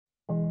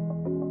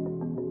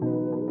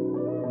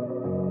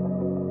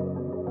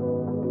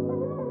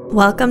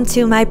Welcome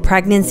to my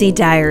pregnancy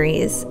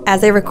diaries.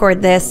 As I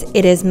record this,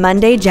 it is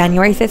Monday,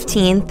 January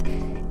 15th,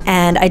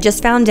 and I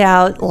just found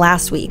out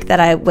last week that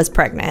I was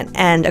pregnant.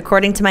 And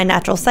according to my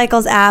Natural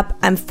Cycles app,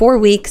 I'm 4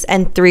 weeks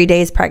and 3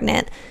 days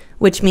pregnant,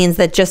 which means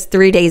that just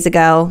 3 days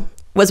ago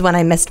was when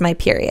I missed my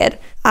period.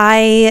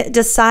 I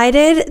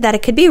decided that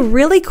it could be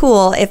really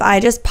cool if I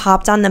just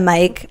popped on the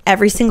mic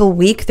every single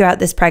week throughout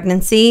this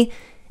pregnancy,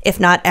 if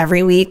not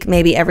every week,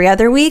 maybe every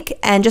other week,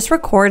 and just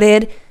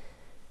recorded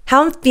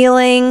how I'm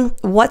feeling,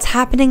 what's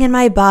happening in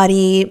my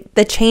body,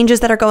 the changes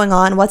that are going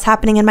on, what's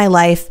happening in my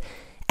life.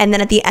 And then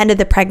at the end of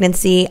the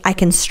pregnancy, I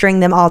can string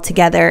them all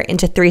together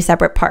into 3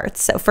 separate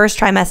parts. So first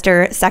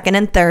trimester, second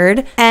and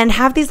third, and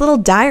have these little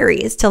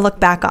diaries to look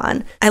back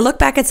on. I look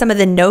back at some of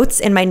the notes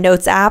in my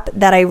notes app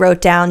that I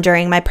wrote down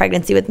during my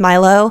pregnancy with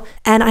Milo,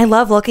 and I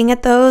love looking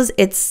at those.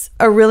 It's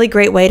a really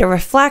great way to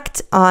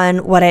reflect on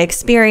what I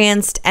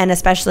experienced, and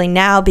especially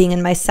now being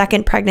in my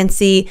second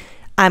pregnancy,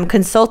 I'm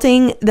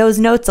consulting those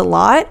notes a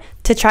lot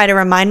to try to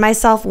remind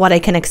myself what I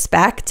can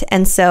expect.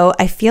 And so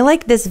I feel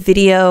like this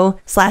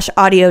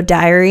video/audio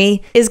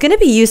diary is going to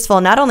be useful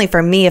not only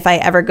for me if I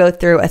ever go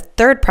through a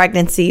third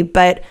pregnancy,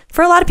 but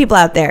for a lot of people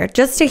out there,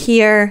 just to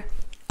hear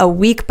a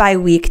week by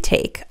week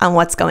take on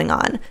what's going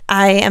on.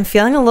 I am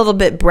feeling a little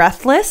bit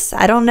breathless.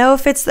 I don't know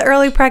if it's the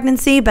early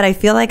pregnancy, but I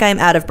feel like I'm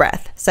out of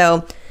breath.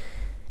 So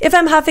if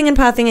I'm huffing and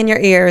puffing in your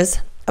ears,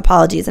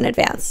 apologies in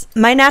advance.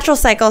 My Natural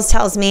Cycles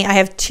tells me I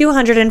have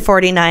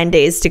 249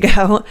 days to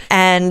go,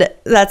 and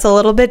that's a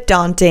little bit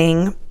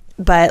daunting,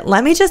 but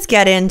let me just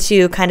get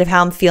into kind of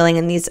how I'm feeling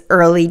in these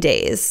early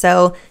days.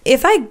 So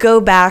if I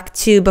go back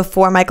to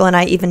before Michael and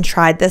I even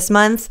tried this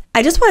month,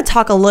 I just want to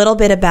talk a little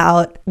bit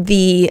about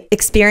the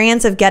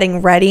experience of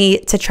getting ready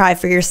to try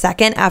for your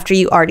second after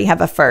you already have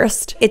a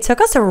first. It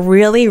took us a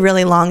really,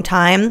 really long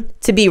time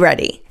to be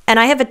ready. And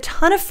I have a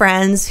ton of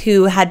friends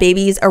who had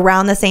babies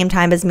around the same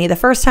time as me the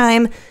first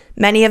time.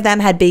 Many of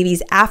them had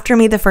babies after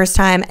me the first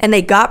time, and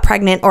they got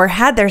pregnant or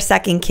had their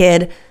second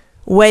kid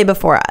way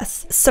before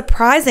us.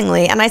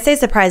 Surprisingly, and I say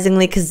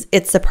surprisingly because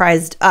it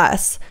surprised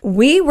us,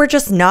 we were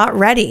just not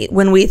ready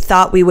when we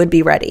thought we would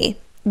be ready.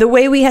 The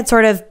way we had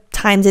sort of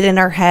timed it in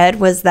our head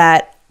was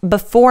that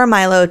before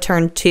Milo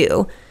turned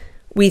 2,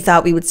 we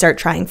thought we would start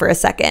trying for a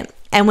second.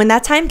 And when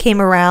that time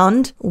came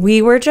around,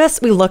 we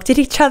looked at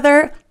each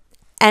other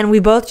and we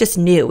both just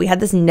knew. We had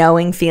this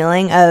knowing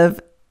feeling of,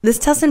 this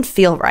doesn't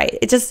feel right.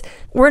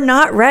 We're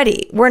not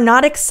ready. We're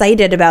not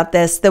excited about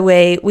this the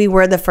way we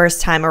were the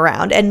first time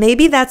around. And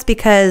maybe that's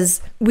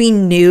because we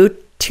knew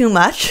too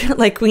much,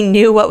 like we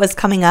knew what was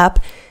coming up,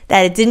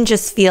 that it didn't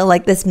just feel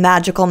like this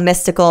magical,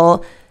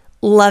 mystical,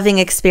 loving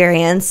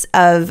experience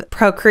of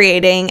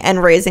procreating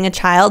and raising a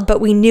child, but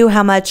we knew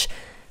how much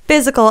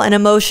physical and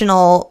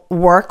emotional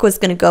work was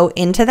going to go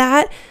into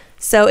that.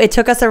 So it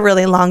took us a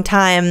really long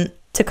time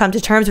to come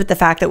to terms with the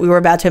fact that we were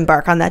about to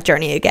embark on that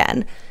journey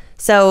again.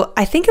 So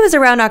I think it was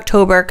around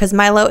October, because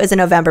Milo is a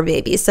November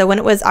baby. So when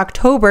it was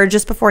October,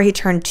 just before he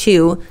turned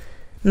 2,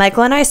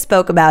 Michael and I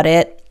spoke about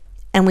it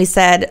and we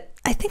said,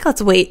 I think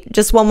let's wait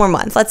just one more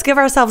month. Let's give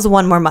ourselves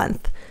one more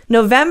month.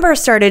 November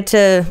started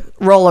to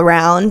roll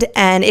around.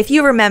 And if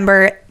you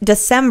remember,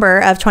 December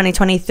of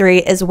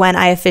 2023 is when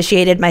I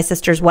officiated my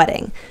sister's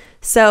wedding.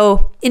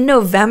 So in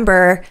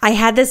November, I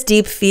had this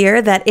deep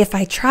fear that if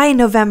I try in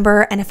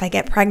November and if I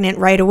get pregnant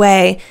right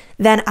away,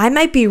 then I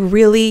might be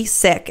really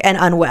sick and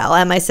unwell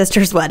at my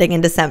sister's wedding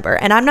in December.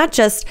 And I'm not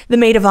just the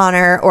maid of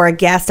honor or a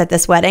guest at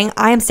this wedding.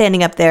 I am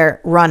standing up there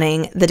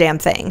running the damn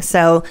thing.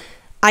 So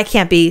I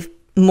can't be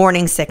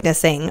morning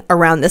sicknessing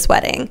around this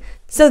wedding.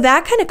 So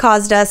that kind of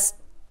caused us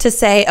to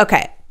say,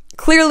 okay,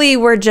 clearly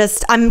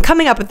I'm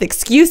coming up with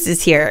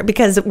excuses here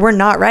because we're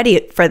not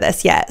ready for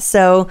this yet.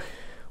 So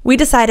we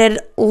decided,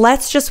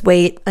 let's just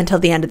wait until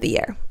the end of the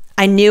year.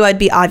 I knew I'd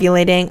be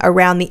ovulating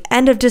around the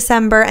end of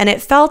December, and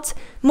it felt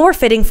more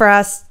fitting for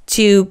us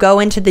to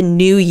go into the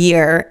new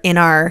year in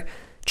our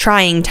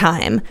trying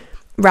time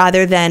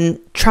rather than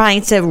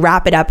trying to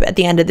wrap it up at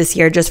the end of this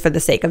year just for the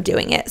sake of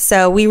doing it.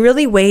 So we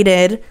really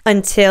waited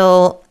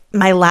until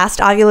my last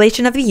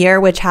ovulation of the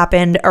year, which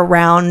happened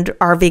around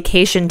our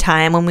vacation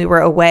time when we were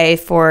away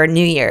for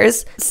New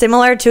Year's.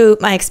 Similar to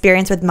my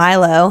experience with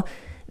Milo,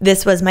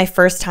 this was my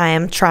first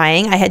time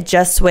trying. I had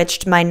just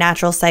switched my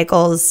Natural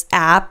Cycles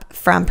app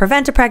from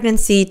Prevent a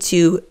Pregnancy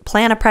to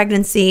Plan a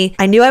Pregnancy.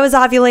 I knew I was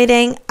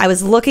ovulating. I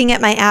was looking at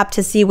my app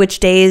to see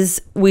which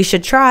days we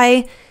should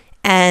try.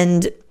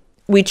 And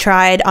we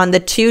tried on the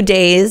 2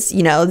 days,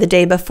 the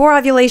day before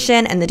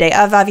ovulation and the day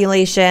of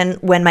ovulation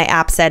when my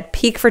app said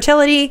peak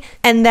fertility.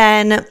 And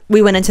then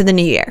we went into the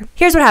new year.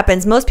 Here's what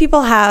happens. Most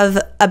people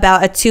have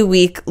about a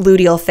 2-week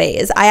luteal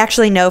phase. I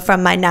actually know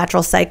from my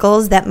Natural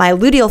Cycles that my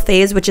luteal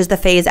phase, which is the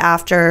phase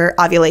after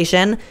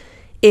ovulation,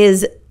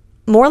 is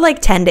more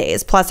like 10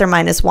 days plus or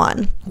minus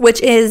 1,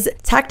 which is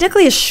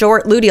technically a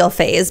short luteal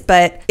phase,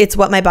 but it's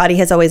what my body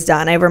has always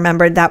done. I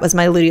remembered that was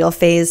my luteal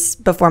phase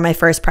before my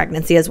first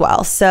pregnancy as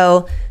well.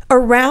 So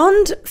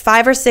around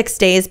 5 or 6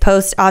 days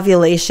post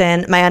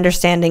ovulation, my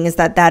understanding is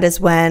that that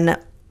is when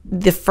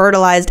the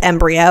fertilized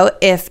embryo,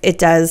 if it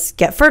does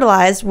get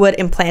fertilized, would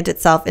implant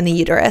itself in the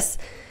uterus.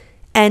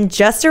 And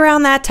just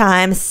around that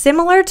time,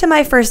 similar to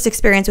my first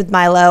experience with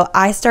Milo,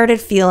 I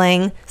started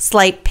feeling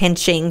slight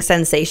pinching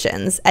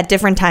sensations at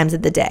different times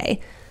of the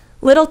day.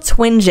 Little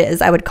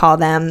twinges, I would call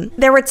them.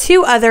 There were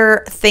two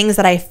other things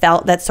that I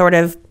felt that sort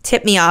of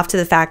tipped me off to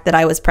the fact that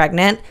I was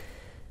pregnant.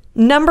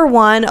 Number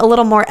one, a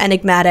little more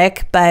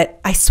enigmatic, but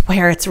I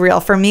swear it's real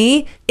for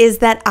me, is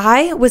that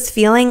I was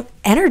feeling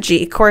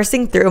energy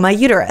coursing through my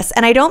uterus.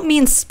 And I don't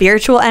mean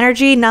spiritual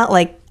energy, not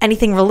like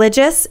anything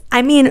religious.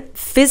 I mean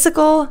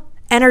physical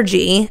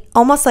energy,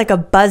 almost like a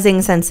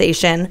buzzing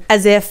sensation,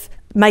 as if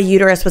my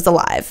uterus was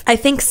alive. I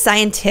think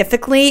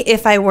scientifically,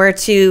 if I were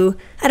to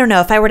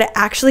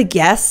actually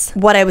guess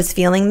what I was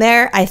feeling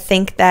there, I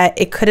think that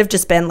it could have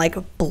just been like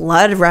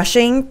blood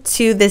rushing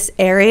to this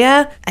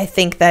area. I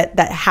think that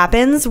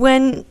happens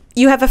when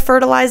you have a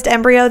fertilized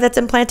embryo that's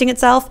implanting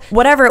itself.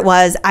 Whatever it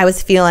was, I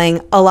was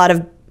feeling a lot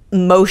of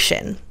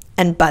motion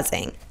and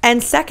buzzing.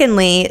 And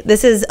secondly,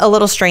 this is a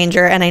little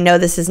stranger, and I know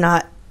this is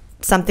not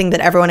something that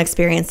everyone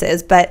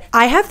experiences, but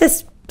I have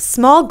this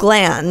small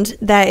gland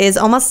that is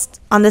almost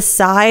on the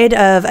side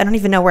of, I don't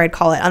even know where I'd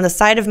call it, on the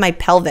side of my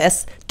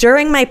pelvis.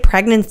 During my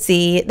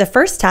pregnancy, the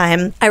first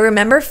time, I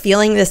remember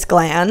feeling this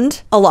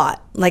gland a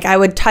lot. Like I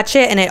would touch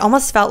it and it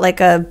almost felt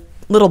like a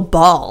little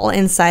ball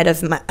inside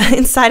of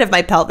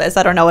my pelvis.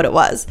 I don't know what it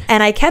was.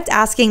 And I kept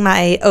asking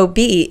my OB,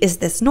 is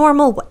this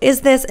normal? What is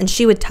this? And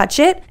she would touch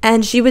it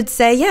and she would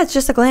say, yeah, it's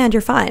just a gland.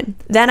 You're fine.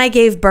 Then I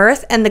gave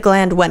birth and the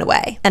gland went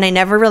away and I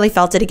never really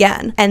felt it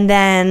again. And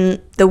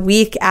then the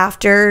week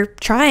after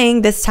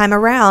trying this time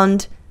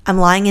around, I'm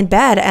lying in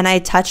bed and I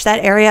touch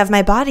that area of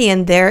my body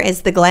and there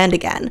is the gland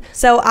again.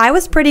 So I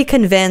was pretty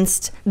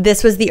convinced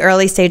this was the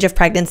early stage of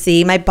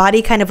pregnancy. My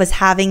body kind of was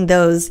having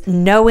those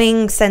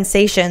knowing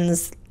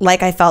sensations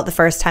like I felt the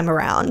first time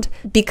around.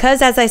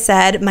 Because as I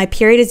said, my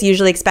period is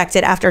usually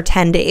expected after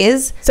 10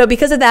 days. So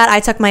because of that, I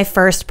took my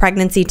first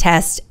pregnancy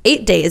test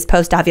 8 days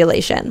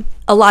post-ovulation.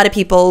 A lot of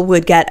people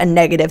would get a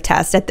negative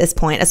test at this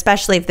point,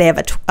 especially if they have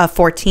a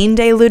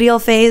 14-day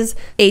luteal phase.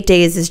 8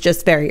 days is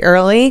just very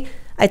early.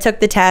 I took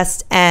the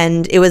test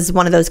and it was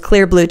one of those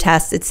clear blue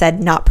tests. It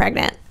said not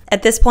pregnant.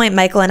 At this point,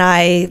 Michael and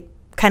I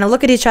kind of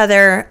look at each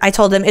other. I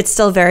told him it's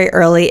still very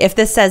early. If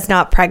this says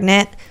not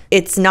pregnant,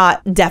 it's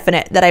not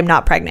definite that I'm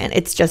not pregnant.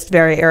 It's just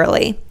very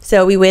early.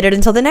 So we waited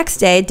until the next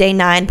day, day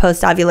 9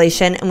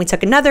 post-ovulation, and we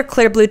took another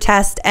clear blue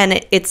test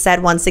and it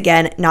said once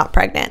again, not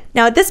pregnant.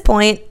 Now at this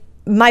point,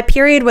 my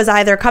period was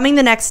either coming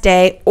the next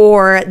day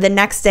or the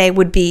next day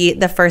would be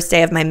the first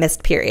day of my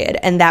missed period.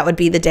 And that would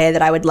be the day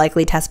that I would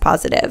likely test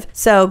positive.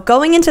 So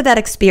going into that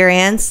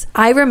experience,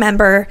 I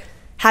remember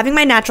having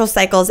my Natural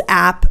Cycles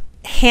app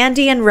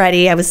handy and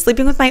ready. I was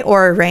sleeping with my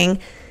Oura ring.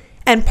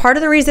 And part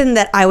of the reason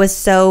that I was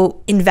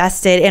so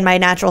invested in my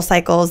Natural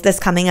Cycles this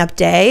coming up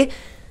day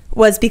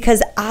was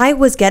because I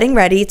was getting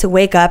ready to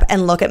wake up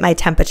and look at my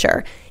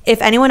temperature.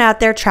 If anyone out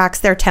there tracks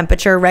their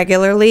temperature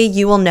regularly,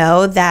 you will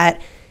know that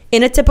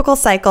in a typical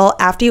cycle,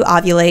 after you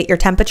ovulate, your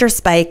temperature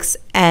spikes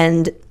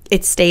and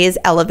it stays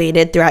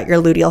elevated throughout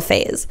your luteal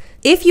phase.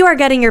 If you are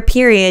getting your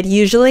period,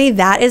 usually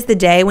that is the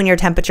day when your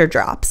temperature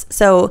drops.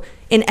 So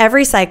in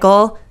every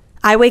cycle,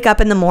 I wake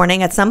up in the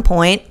morning at some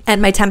point and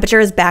my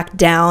temperature is back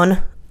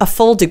down a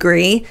full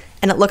degree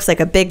and it looks like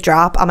a big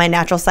drop on my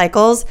Natural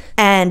Cycles.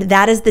 And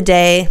that is the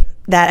day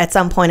that at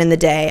some point in the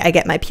day I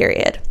get my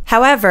period.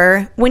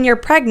 However, when you're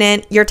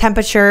pregnant, your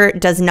temperature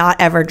does not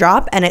ever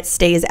drop and it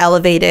stays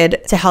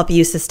elevated to help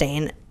you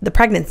sustain the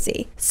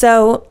pregnancy.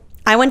 So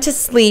I went to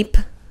sleep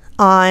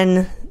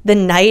on the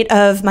night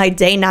of my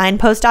day 9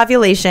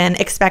 post-ovulation,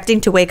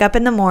 expecting to wake up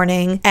in the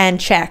morning and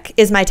check,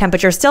 is my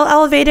temperature still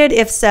elevated?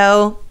 If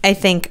so, I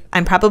think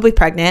I'm probably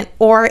pregnant,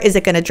 or is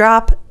it gonna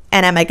drop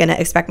and am I gonna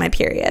expect my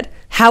period?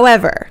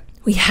 However,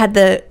 we had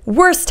the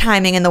worst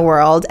timing in the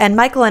world, and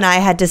Michael and I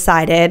had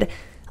decided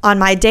on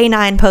my day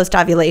 9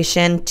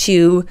 post-ovulation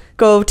to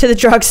go to the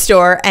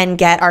drugstore and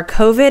get our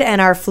COVID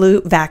and our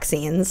flu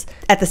vaccines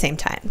at the same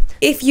time.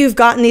 If you've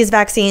gotten these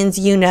vaccines,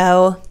 you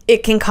know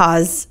it can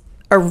cause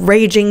a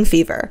raging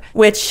fever,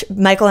 which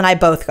Michael and I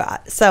both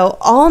got. So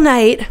all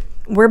night,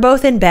 we're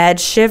both in bed,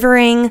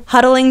 shivering,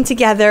 huddling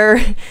together.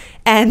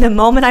 And the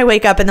moment I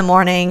wake up in the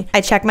morning,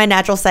 I check my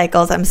Natural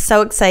Cycles. I'm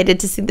so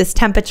excited to see this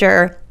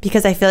temperature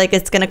because I feel like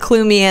it's going to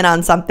clue me in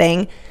on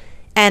something.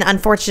 And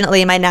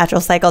unfortunately, my Natural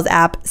Cycles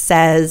app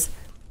says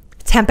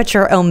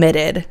temperature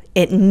omitted.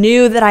 It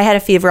knew that I had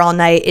a fever all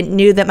night. It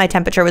knew that my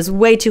temperature was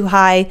way too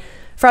high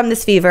from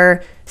this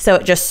fever. So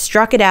it just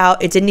struck it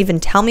out. It didn't even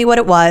tell me what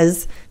it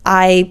was.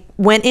 I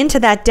went into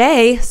that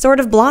day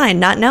sort of blind,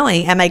 not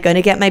knowing, am I going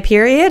to get my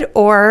period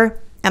or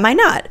am I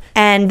not?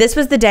 And this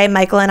was the day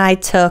Michael and I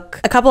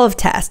took a couple of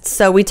tests.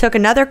 So we took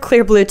another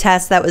clear blue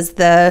test that was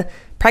the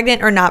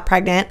pregnant or not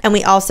pregnant. And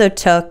we also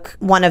took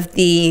one of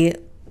the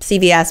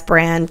CVS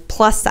brand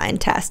plus sign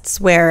tests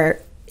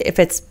where if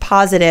it's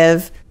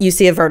positive, you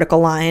see a vertical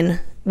line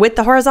with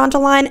the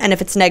horizontal line. And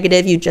if it's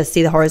negative, you just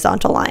see the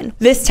horizontal line.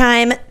 This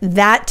time,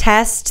 that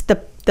test,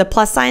 the The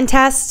plus sign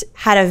test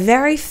had a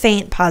very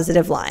faint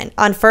positive line.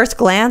 On first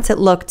glance, it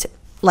looked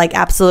like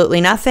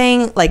absolutely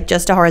nothing, like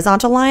just a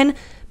horizontal line.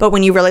 But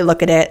when you really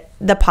look at it,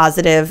 the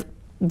positive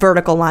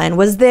vertical line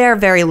was there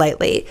very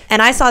lightly.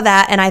 And I saw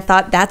that and I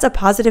thought, that's a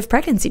positive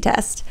pregnancy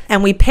test.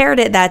 And we paired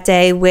it that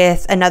day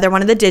with another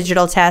one of the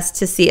digital tests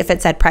to see if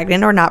it said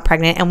pregnant or not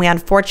pregnant. And we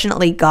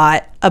unfortunately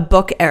got a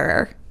book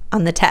error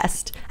on the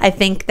test. I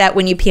think that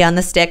when you pee on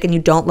the stick and you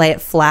don't lay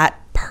it flat,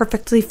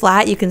 perfectly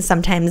flat, you can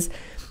sometimes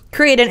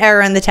create an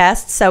error in the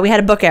test. So we had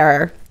a book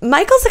error.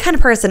 Michael's the kind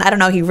of person, I don't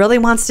know, he really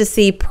wants to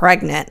see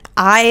pregnant.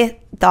 I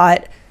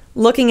thought,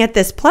 looking at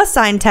this plus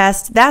sign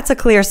test, that's a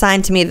clear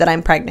sign to me that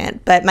I'm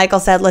pregnant. But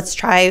Michael said, let's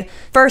try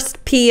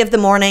first pee of the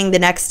morning. The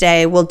next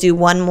day, we'll do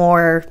one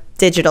more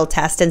digital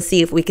test and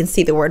see if we can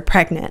see the word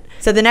pregnant.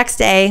 So the next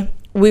day,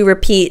 we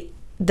repeat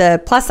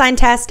the plus sign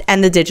test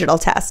and the digital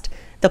test.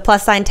 The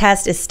plus sign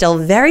test is still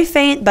very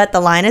faint, but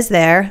the line is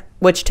there,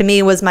 which to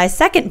me was my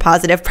second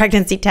positive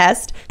pregnancy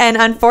test. And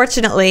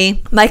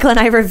unfortunately, Michael and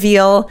I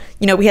reveal,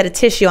 we had a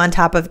tissue on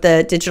top of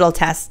the digital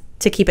test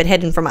to keep it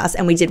hidden from us.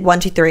 And we did 1,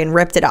 2, 3 and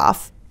ripped it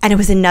off. And it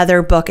was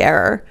another book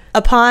error.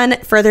 Upon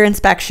further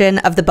inspection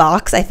of the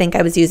box, I think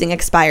I was using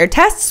expired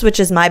tests, which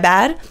is my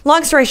bad.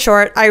 Long story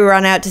short, I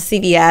run out to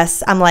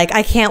CVS. I'm like,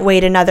 I can't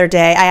wait another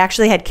day. I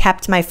actually had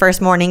kept my first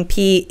morning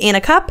pee in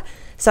a cup.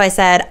 So I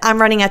said,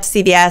 I'm running out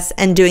to CVS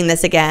and doing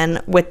this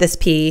again with this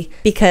pee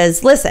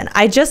because listen,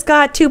 I just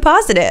got 2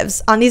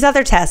 positives on these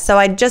other tests. So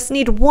I just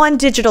need 1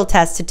 digital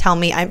test to tell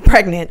me I'm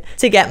pregnant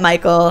to get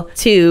Michael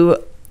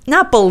to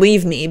not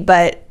believe me,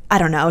 but I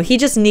don't know. He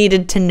just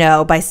needed to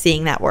know by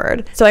seeing that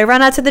word. So I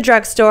run out to the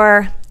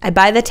drugstore. I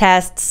buy the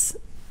tests.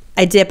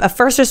 I dip a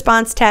first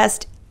response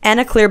test and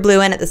a clear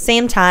blue in at the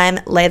same time,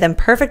 lay them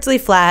perfectly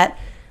flat.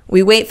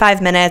 We wait 5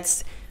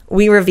 minutes.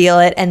 We reveal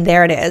it and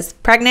there it is.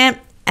 Pregnant.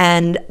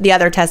 And the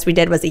other test we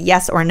did was a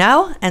yes or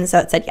no. And so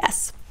it said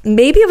yes.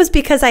 Maybe it was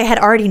because I had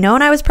already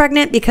known I was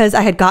pregnant because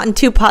I had gotten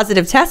 2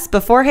 positive tests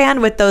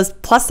beforehand with those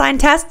plus sign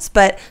tests.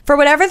 But for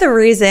whatever the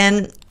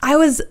reason, I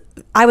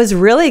was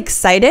really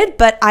excited,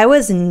 but I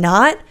was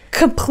not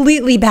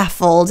completely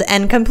baffled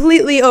and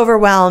completely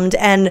overwhelmed.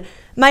 And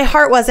my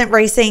heart wasn't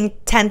racing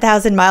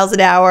 10,000 miles an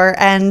hour.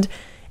 And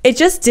it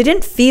just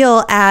didn't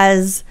feel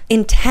as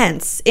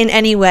intense in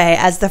any way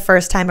as the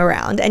first time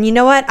around. And you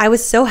know what? I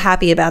was so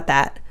happy about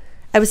that.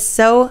 I was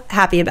so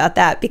happy about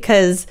that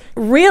because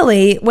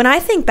really, when I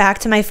think back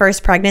to my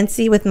first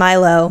pregnancy with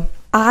Milo,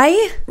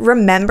 I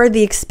remember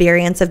the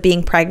experience of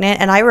being pregnant.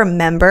 And I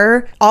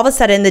remember all of a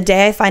sudden the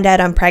day I find out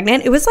I'm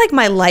pregnant, it was like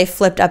my life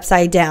flipped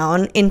upside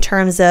down in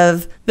terms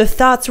of the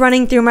thoughts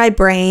running through my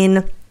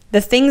brain, the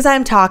things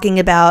I'm talking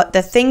about,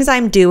 the things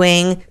I'm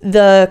doing,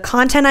 the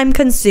content I'm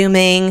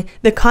consuming,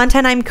 the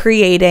content I'm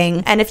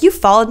creating. And if you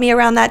followed me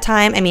around that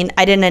time, I mean,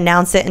 I didn't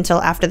announce it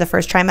until after the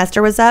first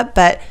trimester was up,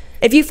 but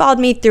if you followed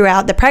me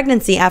throughout the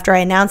pregnancy after I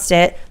announced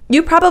it,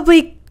 you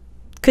probably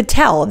could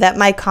tell that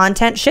my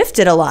content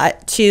shifted a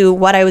lot to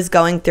what I was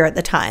going through at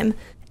the time.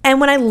 And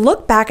when I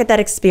look back at that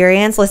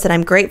experience, listen,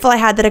 I'm grateful I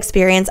had that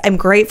experience. I'm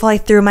grateful I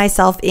threw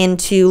myself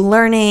into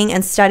learning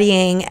and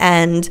studying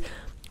and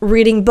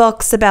reading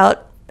books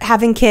about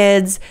having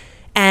kids.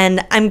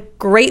 And I'm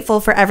grateful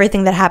for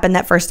everything that happened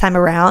that first time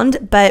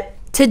around. But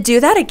to do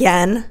that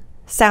again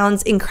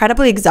sounds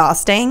incredibly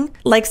exhausting,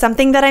 like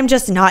something that I'm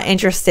just not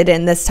interested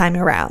in this time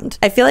around.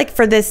 I feel like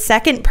for this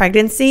second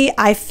pregnancy,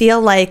 I feel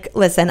like,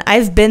 listen,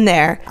 I've been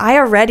there. I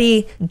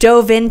already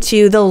dove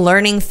into the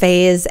learning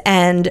phase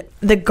and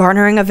the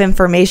garnering of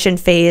information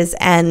phase.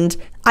 And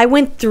I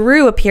went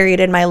through a period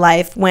in my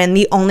life when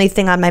the only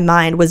thing on my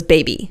mind was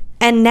baby.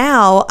 And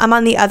now I'm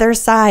on the other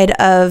side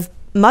of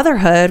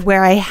motherhood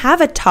where I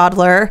have a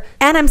toddler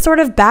and I'm sort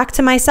of back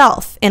to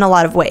myself in a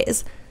lot of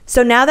ways.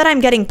 So now that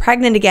I'm getting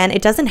pregnant again,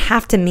 it doesn't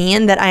have to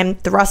mean that I'm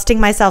thrusting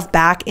myself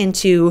back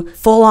into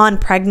full-on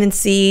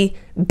pregnancy,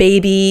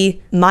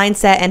 baby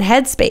mindset and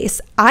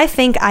headspace. I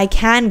think I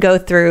can go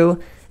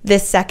through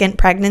this second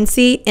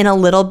pregnancy in a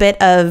little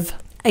bit of,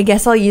 I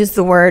guess I'll use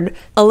the word,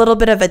 a little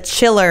bit of a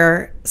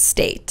chiller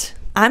state.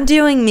 I'm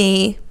doing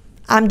me.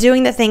 I'm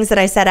doing the things that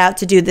I set out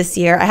to do this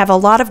year. I have a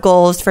lot of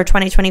goals for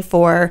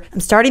 2024. I'm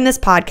starting this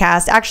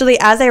podcast. Actually,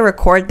 as I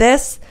record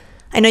this,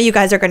 I know you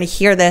guys are going to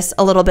hear this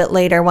a little bit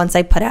later once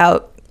I put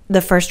out the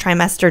first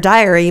trimester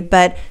diary,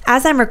 but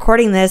as I'm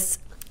recording this,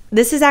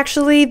 this is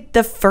actually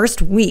the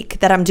first week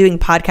that I'm doing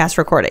podcast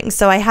recording.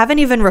 So I haven't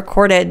even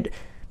recorded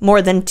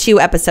more than 2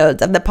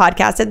 episodes of the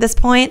podcast at this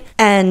point.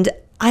 And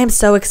I am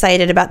so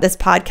excited about this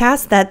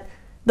podcast that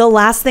the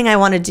last thing I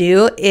want to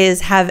do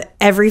is have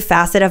every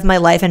facet of my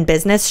life and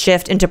business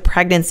shift into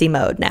pregnancy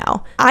mode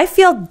now. I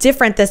feel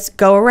different this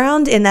go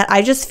around in that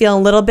I just feel a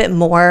little bit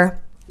more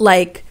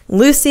like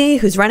Lucie,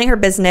 who's running her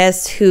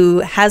business, who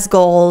has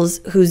goals,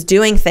 who's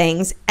doing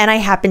things, and I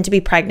happen to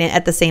be pregnant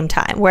at the same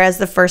time. Whereas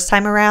the first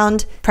time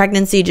around,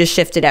 pregnancy just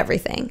shifted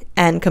everything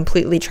and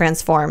completely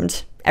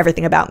transformed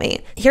everything about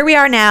me. Here we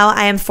are now.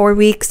 I am 4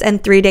 weeks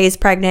and 3 days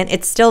pregnant.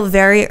 It's still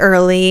very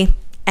early.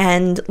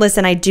 And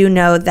listen, I do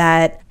know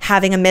that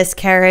having a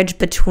miscarriage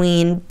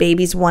between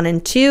babies 1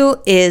 and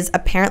 2 is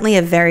apparently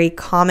a very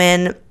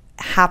common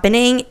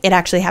happening. It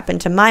actually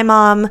happened to my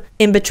mom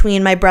in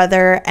between my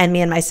brother and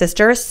me and my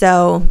sister.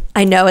 So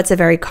I know it's a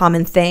very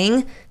common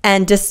thing.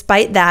 And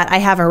despite that, I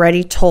have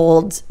already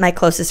told my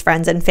closest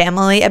friends and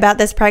family about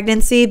this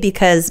pregnancy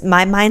because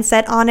my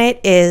mindset on it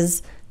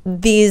is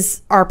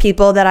these are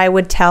people that I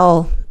would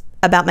tell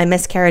about my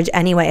miscarriage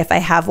anyway if I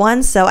have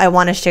one. So I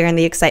want to share in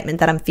the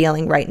excitement that I'm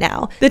feeling right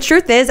now. The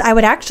truth is, I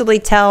would actually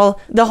tell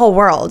the whole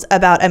world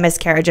about a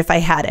miscarriage if I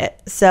had it.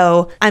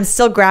 So I'm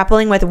still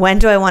grappling with when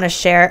do I want to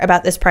share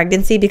about this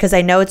pregnancy, because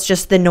I know it's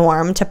just the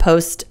norm to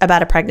post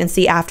about a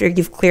pregnancy after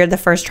you've cleared the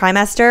first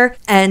trimester.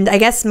 And I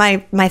guess my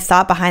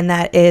thought behind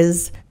that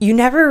is you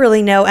never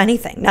really know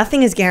anything.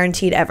 Nothing is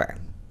guaranteed ever.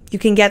 You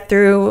can get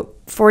through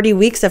 40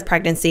 weeks of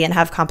pregnancy and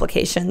have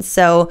complications.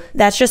 So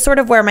that's just sort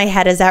of where my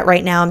head is at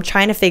right now. I'm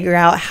trying to figure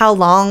out how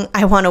long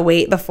I want to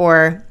wait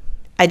before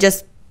I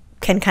just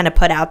can kind of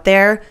put out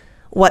there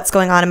what's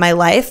going on in my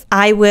life.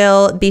 I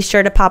will be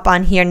sure to pop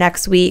on here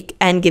next week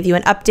and give you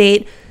an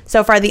update.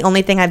 So far, the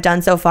only thing I've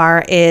done so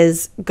far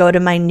is go to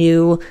my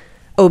new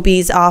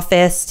OB's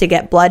office to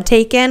get blood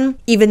taken.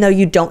 Even though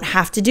you don't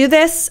have to do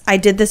this, I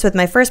did this with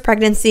my first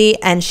pregnancy,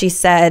 and she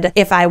said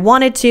if I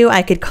wanted to,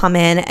 I could come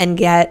in and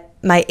get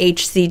my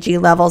HCG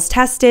levels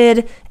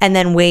tested and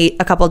then wait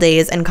a couple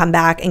days and come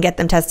back and get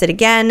them tested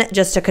again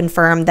just to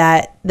confirm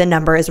that the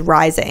number is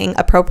rising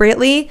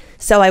appropriately.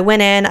 So I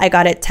went in, I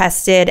got it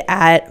tested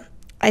at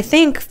I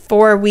think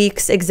 4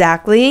 weeks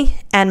exactly,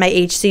 and my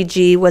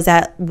HCG was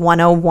at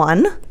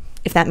 101,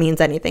 if that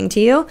means anything to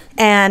you.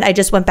 And I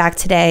just went back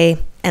today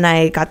and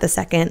I got the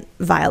second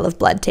vial of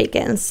blood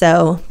taken.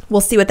 So we'll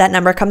see what that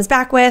number comes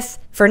back with.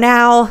 For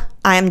now,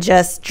 I'm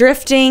just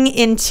drifting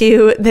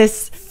into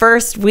this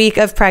first week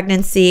of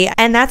pregnancy,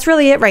 and that's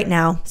really it right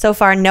now. So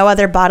far, no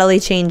other bodily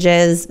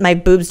changes. My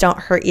boobs don't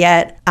hurt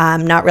yet.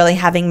 I'm not really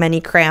having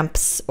many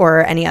cramps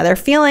or any other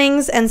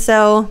feelings. And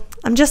so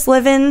I'm just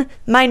living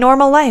my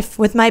normal life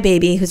with my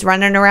baby who's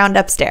running around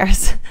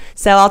upstairs.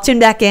 So I'll tune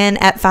back in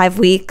at 5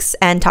 weeks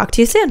and talk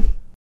to you soon.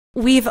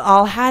 We've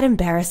all had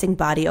embarrassing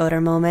body odor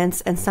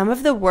moments, and some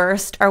of the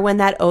worst are when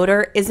that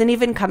odor isn't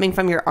even coming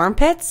from your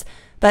armpits,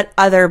 but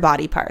other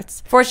body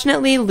parts.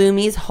 Fortunately,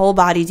 Lumie's whole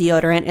body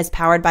deodorant is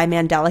powered by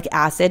mandelic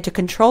acid to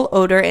control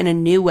odor in a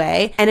new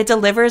way, and it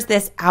delivers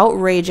this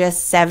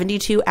outrageous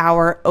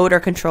 72-hour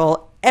odor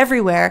control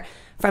everywhere,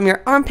 from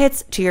your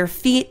armpits to your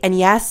feet, and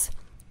yes,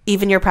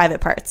 even your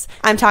private parts.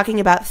 I'm talking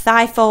about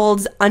thigh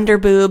folds, under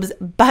boobs,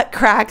 butt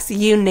cracks,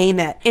 you name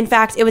it. In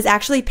fact, it was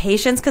actually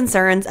patients'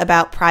 concerns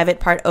about private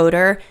part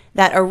odor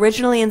that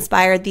originally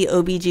inspired the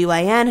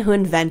OBGYN who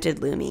invented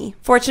Lucie.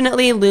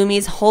 Fortunately,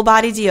 Lumie's whole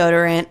body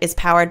deodorant is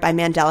powered by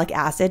mandelic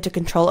acid to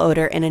control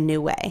odor in a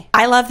new way.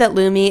 I love that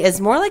Lucie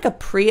is more like a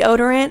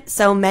pre-odorant,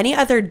 so many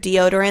other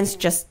deodorants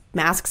just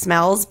mask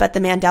smells, but the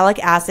mandelic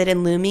acid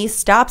in Lucie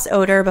stops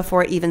odor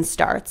before it even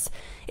starts.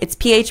 It's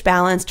pH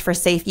balanced for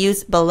safe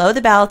use below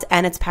the belt,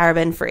 and it's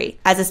paraben free.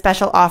 As a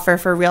special offer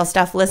for Real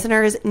Stuff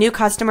listeners, new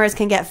customers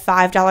can get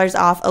 $5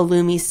 off a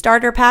Lucie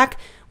starter pack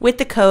with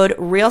the code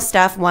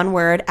REALSTUFF, one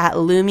word, at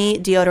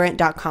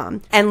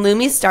LumieDeodorant.com. And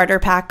Lumie's starter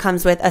pack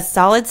comes with a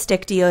solid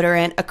stick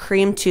deodorant, a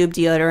cream tube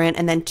deodorant,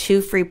 and then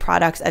 2 free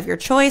products of your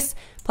choice,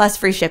 plus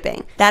free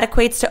shipping. That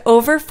equates to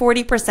over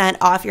 40%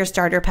 off your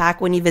starter pack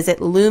when you visit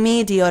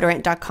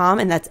LumieDeodorant.com,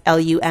 and that's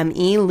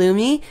L-U-M-E,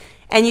 Lucie,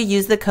 and you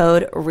use the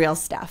code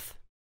REALSTUFF.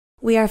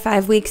 We are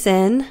 5 weeks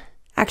in,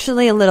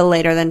 actually a little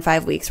later than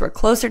 5 weeks. We're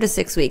closer to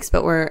 6 weeks,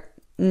 but we're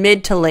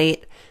mid to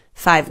late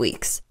 5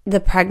 weeks.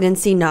 The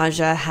pregnancy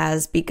nausea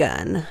has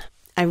begun.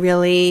 I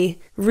really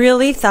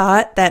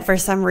thought that for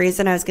some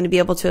reason I was going to be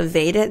able to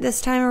evade it this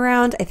time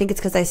around. I think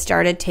it's because I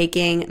started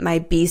taking my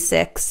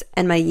B6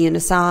 and my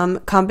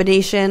Unisom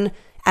combination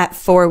at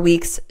 4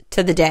 weeks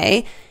to the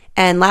day.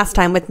 And last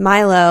time with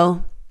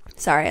Milo,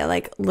 sorry,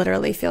 I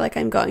literally feel like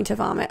I'm going to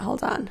vomit.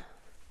 Hold on.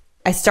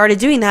 I started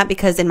doing that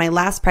because in my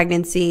last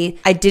pregnancy,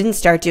 I didn't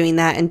start doing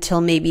that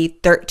until maybe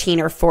 13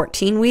 or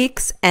 14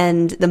 weeks.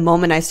 And the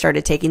moment I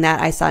started taking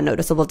that, I saw a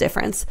noticeable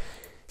difference.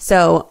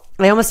 So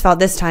I almost felt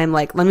this time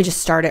like, let me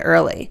just start it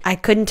early. I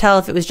couldn't tell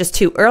if it was just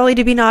too early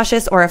to be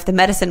nauseous or if the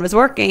medicine was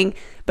working.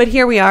 But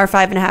here we are,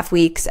 5.5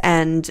 weeks,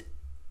 and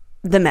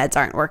the meds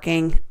aren't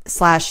working, /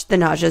 the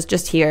nausea's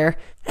just here.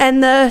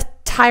 And the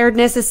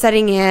tiredness is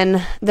setting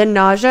in. The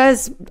nausea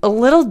is a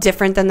little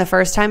different than the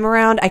first time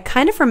around. I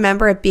kind of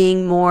remember it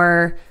being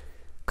more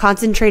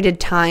concentrated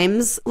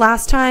times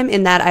last time,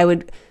 in that I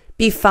would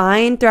be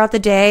fine throughout the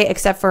day,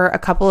 except for a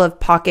couple of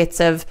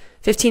pockets of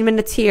 15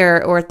 minutes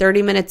here or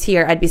 30 minutes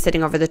here. I'd be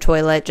sitting over the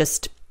toilet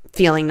just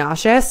feeling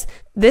nauseous.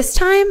 This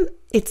time,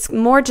 it's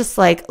more just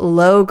like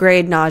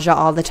low-grade nausea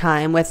all the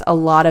time with a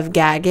lot of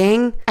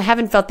gagging. I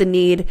haven't felt the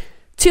need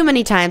too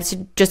many times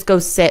to just go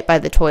sit by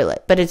the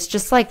toilet, but it's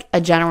just like a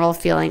general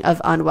feeling of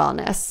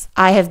unwellness.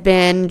 I have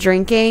been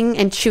drinking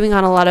and chewing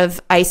on a lot of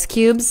ice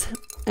cubes.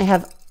 I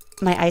have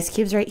my ice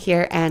cubes right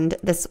here and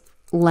this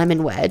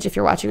lemon wedge. If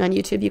you're watching on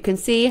YouTube, you can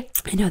see.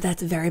 I know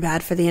that's very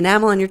bad for the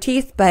enamel on your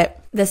teeth,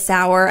 but the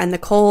sour and the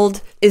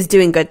cold is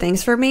doing good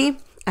things for me.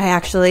 I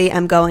actually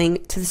am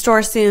going to the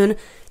store soon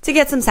to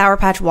get some Sour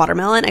Patch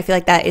watermelon. I feel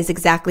like that is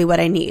exactly what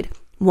I need.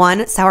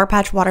 One Sour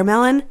Patch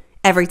watermelon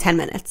every 10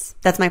 minutes.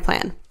 That's my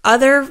plan.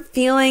 Other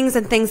feelings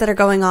and things that are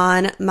going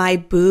on, my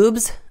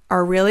boobs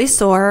are really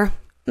sore.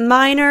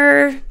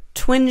 Minor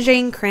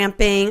twinging,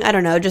 cramping, I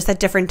don't know, just at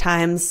different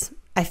times.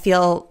 I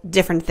feel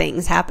different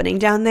things happening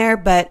down there,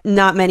 but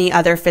not many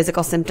other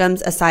physical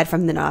symptoms aside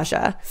from the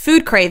nausea.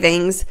 Food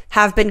cravings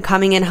have been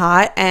coming in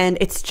hot, and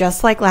it's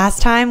just like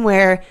last time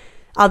where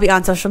I'll be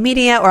on social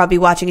media or I'll be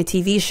watching a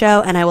TV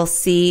show and I will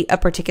see a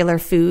particular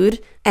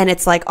food, and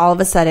it's like all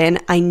of a sudden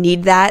I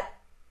need that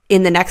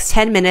in the next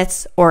 10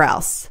 minutes or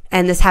else.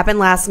 And this happened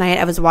last night.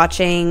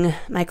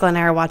 Michael and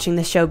I are watching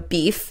the show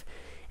Beef,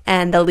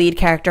 and the lead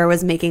character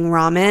was making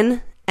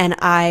ramen. And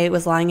I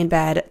was lying in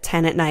bed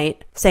 10 at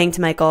night saying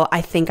to Michael,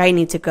 I think I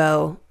need to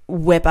go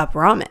whip up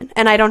ramen.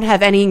 And I don't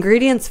have any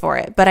ingredients for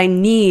it, but I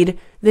need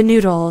the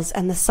noodles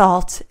and the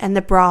salt and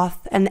the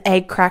broth and the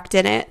egg cracked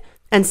in it.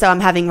 And so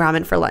I'm having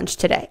ramen for lunch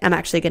today. I'm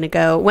actually going to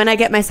go, when I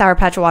get my Sour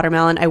Patch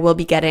watermelon, I will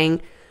be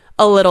getting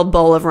a little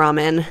bowl of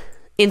ramen,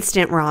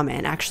 instant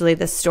ramen. Actually,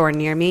 the store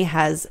near me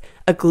has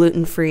a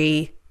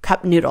gluten-free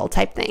cup noodle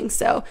type thing.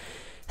 So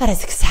that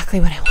is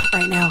exactly what I want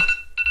right now.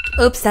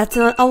 Oops, that's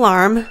an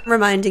alarm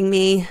reminding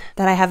me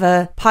that I have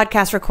a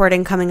podcast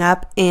recording coming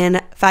up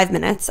in 5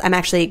 minutes. I'm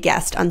actually a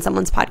guest on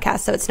someone's podcast,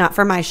 so it's not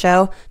for my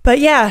show. But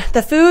yeah,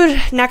 the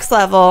food, next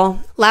level.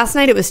 Last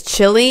night it was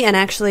chili, and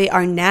actually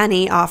our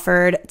nanny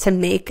offered to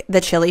make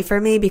the chili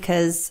for me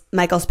because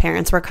Michael's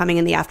parents were coming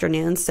in the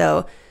afternoon,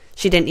 so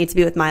she didn't need to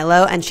be with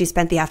Milo, and she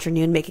spent the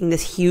afternoon making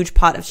this huge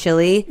pot of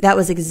chili. That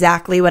was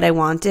exactly what I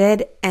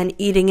wanted, and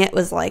eating it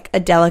was like a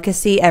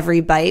delicacy.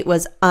 Every bite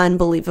was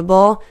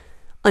unbelievable.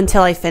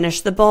 Until I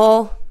finished the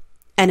bowl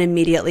and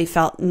immediately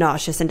felt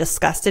nauseous and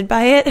disgusted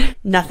by it.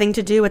 Nothing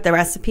to do with the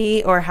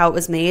recipe or how it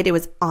was made. It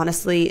was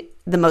honestly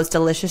the most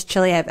delicious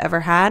chili I've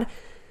ever had.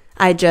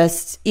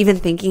 Even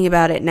thinking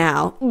about it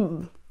now,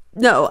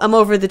 no, I'm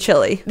over the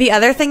chili. The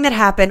other thing that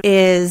happened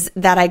is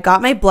that I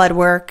got my blood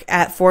work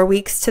at 4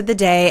 weeks to the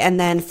day, and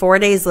then 4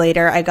 days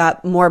later, I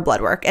got more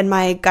blood work. And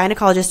my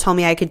gynecologist told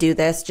me I could do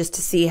this just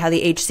to see how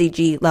the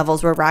HCG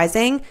levels were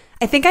rising.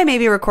 I think I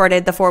maybe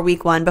recorded the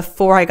 4-week one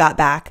before I got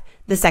back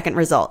the second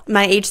result.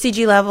 My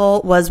HCG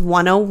level was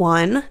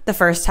 101 the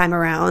first time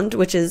around,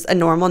 which is a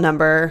normal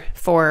number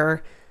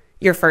for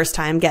your first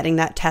time getting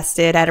that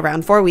tested at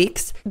around 4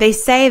 weeks. They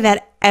say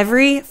that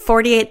every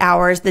 48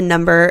 hours, the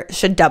number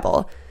should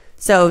double.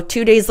 So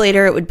 2 days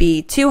later, it would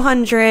be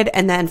 200,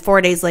 and then 4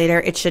 days later,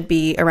 it should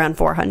be around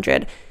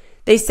 400.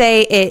 They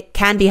say it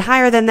can be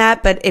higher than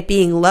that, but it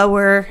being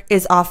lower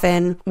is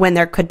often when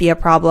there could be a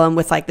problem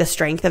with like the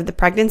strength of the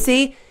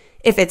pregnancy.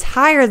 If it's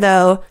higher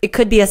though, it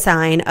could be a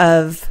sign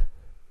of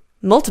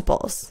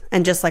multiples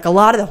and just like a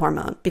lot of the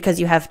hormone because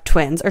you have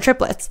twins or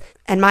triplets.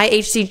 And my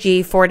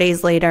HCG 4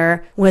 days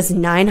later was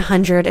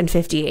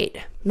 958.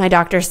 My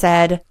doctor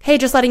said, hey,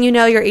 just letting you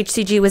know your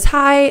HCG was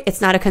high.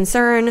 It's not a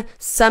concern.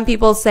 Some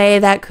people say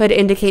that could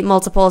indicate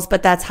multiples,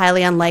 but that's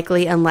highly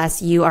unlikely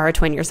unless you are a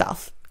twin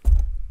yourself.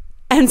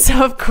 And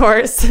so, of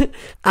course,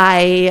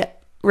 I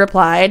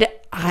replied,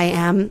 I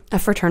am a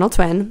fraternal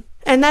twin.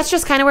 And that's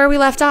just kind of where we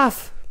left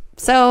off.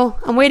 So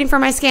I'm waiting for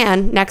my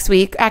scan next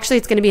week. Actually,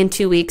 it's going to be in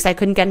 2 weeks. I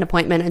couldn't get an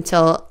appointment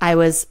until I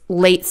was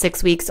late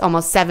 6 weeks,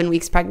 almost 7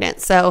 weeks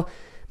pregnant. So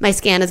my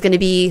scan is going to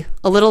be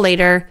a little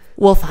later.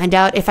 We'll find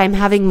out if I'm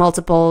having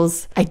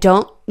multiples. I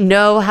don't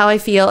know how I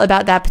feel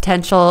about that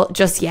potential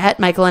just yet.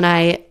 Michael and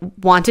I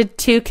wanted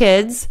 2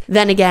 kids.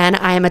 Then again,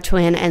 I am a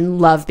twin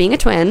and love being a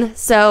twin.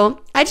 So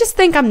I just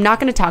think I'm not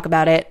going to talk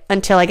about it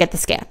until I get the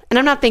scan. And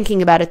I'm not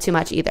thinking about it too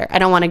much either. I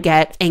don't want to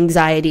get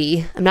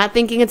anxiety. I'm not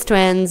thinking it's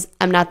twins.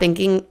 I'm not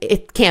thinking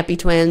it can't be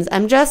twins.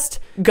 I'm just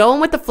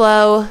going with the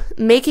flow,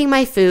 making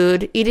my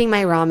food, eating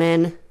my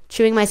ramen,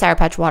 chewing my Sour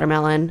Patch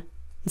watermelon,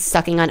 and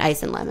sucking on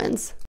ice and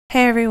lemons.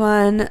 Hey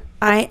everyone,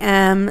 I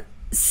am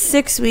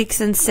 6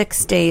 weeks and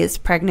 6 days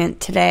pregnant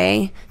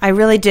today. I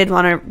really did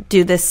want to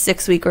do this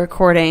 6-week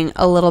recording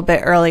a little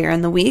bit earlier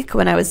in the week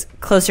when I was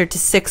closer to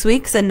 6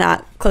 weeks and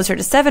not closer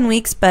to 7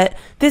 weeks, but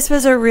this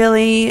was a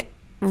really,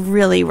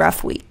 really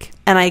rough week.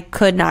 And I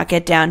could not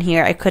get down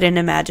here. I couldn't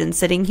imagine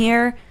sitting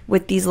here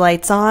with these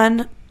lights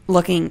on,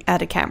 looking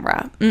at a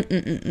camera.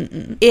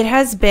 It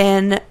has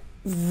been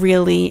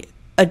really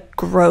a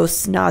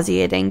gross,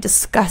 nauseating,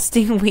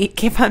 disgusting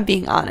week, if I'm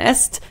being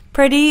honest.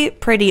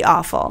 Pretty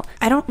awful.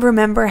 I don't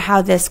remember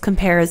how this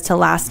compares to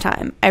last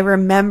time. I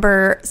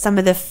remember some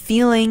of the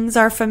feelings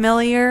are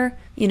familiar.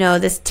 You know,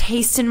 this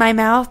taste in my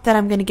mouth that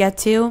I'm going to get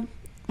to,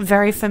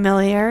 very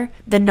familiar.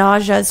 The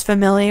nausea is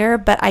familiar,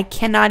 but I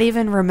cannot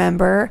even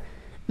remember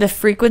the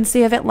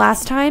frequency of it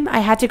last time. I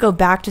had to go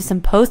back to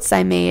some posts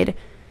I made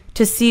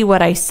to see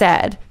what I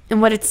said.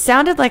 And what it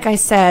sounded like I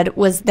said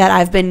was that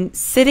I've been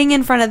sitting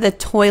in front of the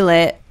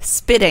toilet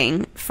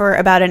spitting for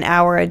about an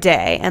hour a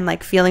day and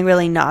like feeling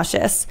really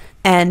nauseous,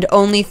 and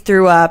only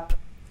threw up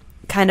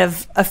kind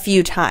of a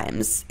few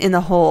times in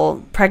the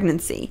whole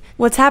pregnancy.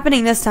 What's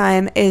happening this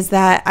time is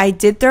that I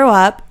did throw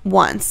up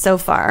once so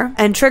far.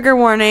 And trigger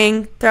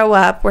warning, throw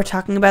up. We're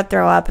talking about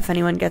throw up. If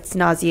anyone gets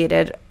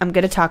nauseated, I'm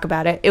going to talk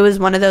about it. It was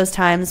one of those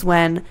times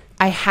when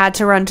I had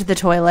to run to the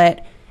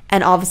toilet,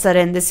 and all of a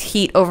sudden this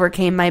heat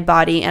overcame my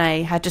body and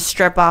I had to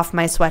strip off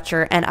my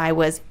sweatshirt and I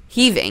was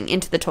heaving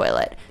into the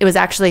toilet. It was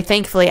actually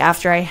thankfully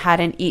after I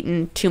hadn't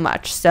eaten too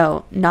much,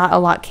 so not a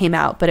lot came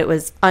out, but it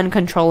was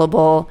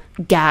uncontrollable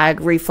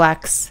gag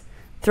reflex,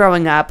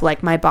 throwing up,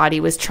 like my body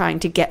was trying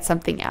to get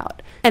something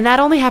out. And that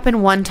only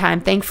happened one time,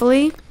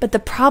 thankfully. But the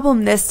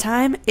problem this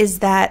time is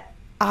that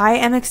I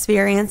am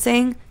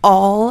experiencing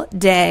all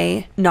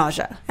day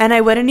nausea. And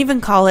I wouldn't even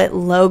call it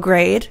low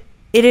grade.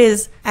 It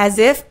is as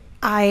if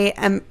I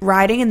am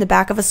riding in the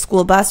back of a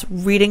school bus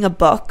reading a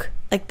book,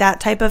 like that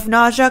type of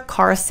nausea,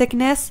 car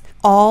sickness,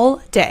 all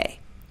day.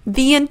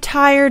 The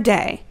entire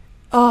day.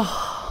 Oh,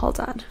 hold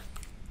on.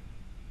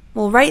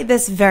 Well, right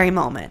this very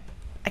moment,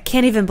 I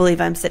can't even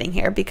believe I'm sitting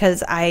here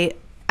because I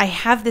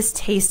have this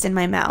taste in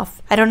my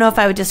mouth. I don't know if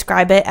I would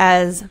describe it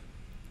as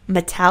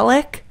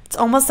metallic. It's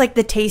almost like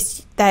the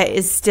taste that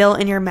is still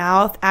in your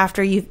mouth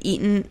after you've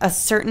eaten a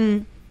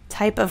certain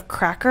type of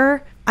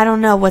cracker. I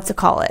don't know what to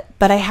call it,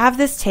 but I have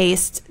this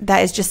taste that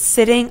is just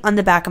sitting on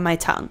the back of my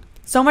tongue.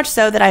 So much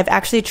so that I've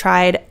actually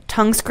tried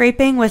tongue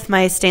scraping with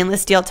my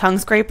stainless steel tongue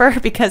scraper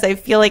because I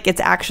feel like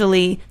it's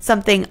actually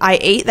something I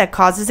ate that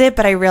causes it,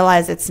 but I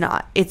realize it's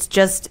not. It's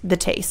just the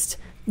taste.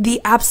 The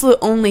absolute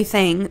only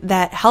thing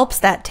that helps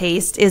that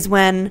taste is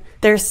when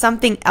there's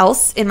something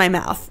else in my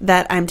mouth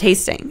that I'm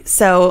tasting.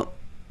 So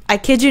I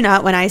kid you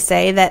not when I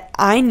say that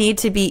I need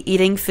to be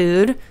eating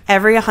food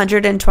every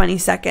 120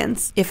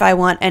 seconds if I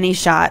want any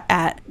shot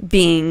at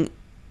being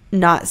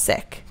not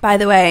sick. By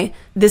the way,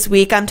 this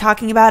week I'm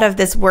talking about of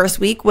this worst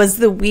week was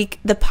the week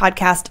the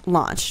podcast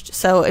launched.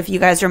 So if you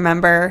guys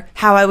remember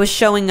how I was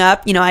showing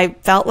up, I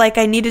felt like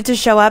I needed to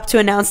show up to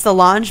announce the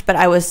launch, but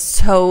I was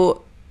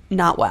so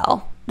not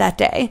well that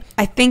day.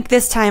 I think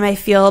this time I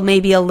feel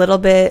maybe a little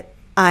bit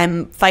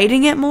I'm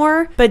fighting it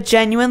more, but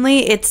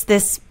genuinely it's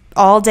this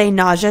all day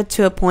nausea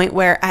to a point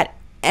where at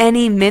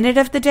any minute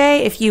of the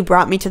day, if you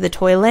brought me to the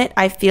toilet,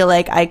 I feel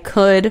like I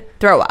could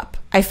throw up.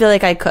 I feel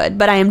like I could,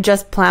 but I am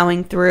just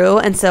plowing through.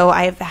 And so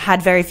I've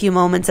had very few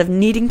moments of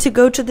needing to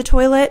go to the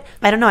toilet.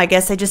 I don't know. I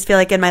guess I just feel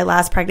like in my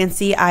last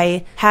pregnancy,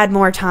 I had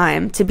more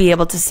time to be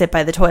able to sit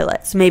by the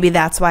toilet. So maybe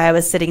that's why I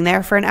was sitting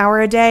there for an hour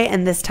a day.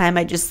 And this time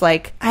I just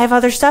I have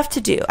other stuff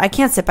to do. I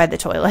can't sit by the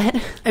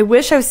toilet. I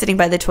wish I was sitting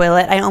by the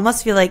toilet. I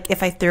almost feel like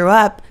if I threw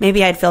up,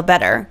 maybe I'd feel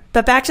better.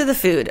 But back to the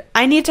food.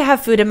 I need to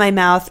have food in my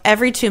mouth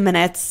every 2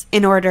 minutes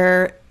in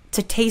order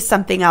to taste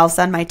something else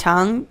on my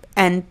tongue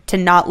and to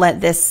not let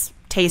this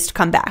taste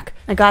come back.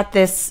 I got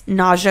this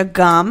nausea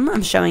gum.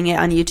 I'm showing it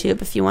on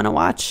YouTube if you want to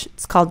watch.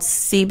 It's called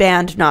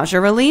C-Band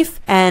Nausea Relief,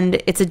 and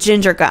it's a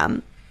ginger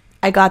gum.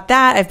 I got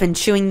that. I've been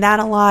chewing that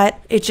a lot.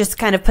 It just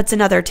kind of puts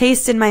another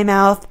taste in my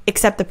mouth,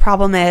 except the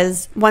problem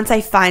is once I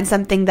find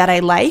something that I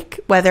like,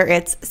 whether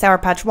it's Sour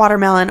Patch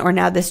Watermelon or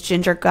now this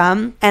ginger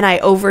gum, and I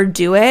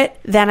overdo it,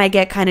 then I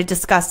get kind of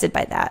disgusted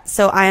by that.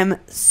 So I am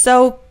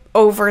so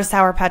over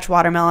Sour Patch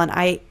Watermelon.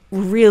 I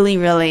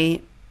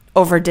really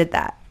overdid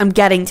that. I'm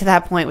getting to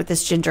that point with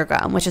this ginger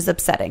gum, which is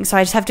upsetting. So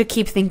I just have to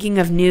keep thinking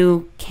of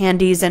new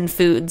candies and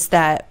foods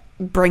that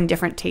bring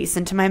different tastes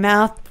into my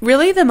mouth.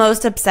 Really, the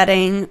most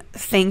upsetting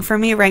thing for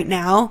me right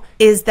now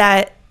is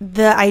that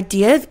the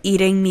idea of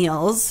eating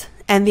meals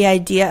and the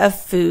idea of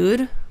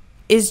food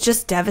is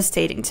just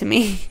devastating to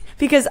me.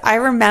 Because I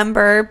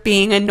remember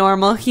being a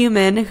normal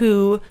human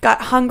who got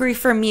hungry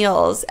for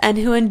meals and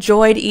who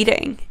enjoyed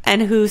eating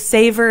and who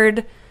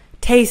savored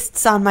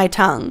tastes on my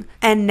tongue.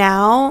 And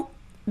now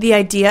the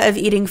idea of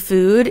eating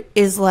food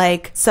is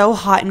so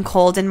hot and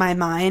cold in my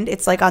mind.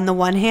 It's on the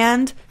one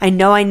hand, I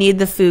know I need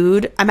the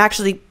food. I'm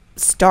actually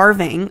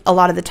starving a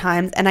lot of the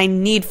times and I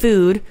need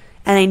food.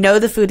 And I know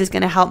the food is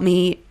going to help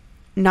me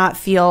not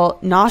feel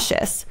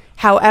nauseous.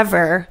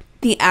 However,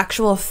 the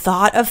actual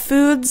thought of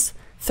foods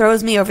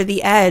throws me over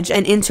the edge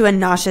and into a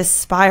nauseous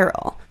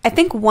spiral. I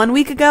think 1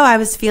 week ago I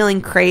was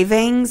feeling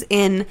cravings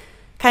in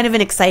kind of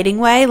an exciting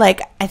way.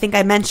 I think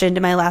I mentioned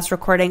in my last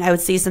recording, I would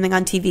see something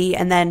on TV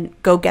and then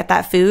go get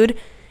that food.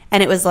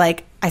 And it was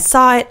I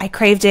saw it, I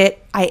craved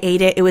it, I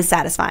ate it, it was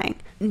satisfying.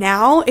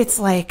 Now it's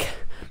I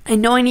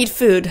know I need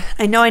food.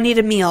 I know I need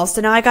a meal.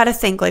 So now I got to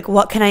think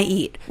what can I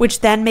eat?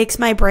 Which then makes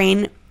my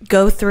brain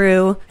go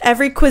through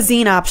every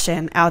cuisine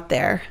option out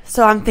there.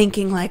 So I'm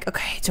thinking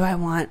okay, do I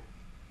want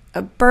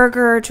a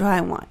burger? Do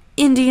I want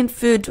Indian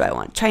food? Do I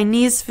want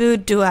Chinese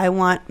food? Do I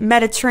want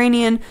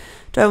Mediterranean?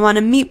 Do I want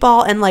a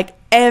meatball? And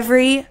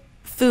every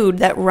food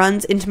that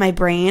runs into my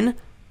brain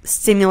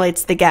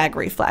stimulates the gag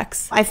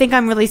reflex. I think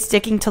I'm really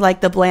sticking to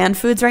the bland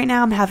foods right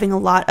now. I'm having a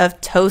lot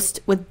of toast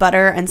with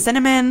butter and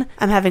cinnamon.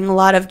 I'm having a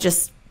lot of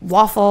just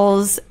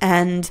waffles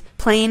and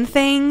plain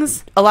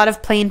things, a lot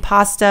of plain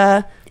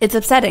pasta. It's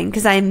upsetting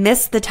because I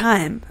miss the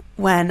time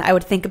when I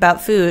would think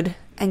about food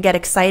and get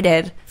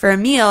excited for a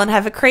meal and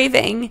have a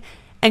craving.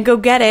 and go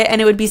get it,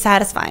 and it would be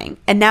satisfying.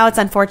 And now it's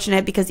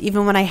unfortunate because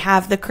even when I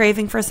have the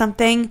craving for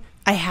something,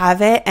 I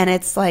have it and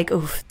it's like,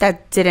 oof,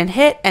 that didn't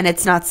hit and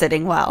it's not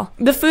sitting well.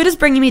 The food is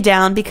bringing me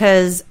down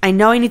because I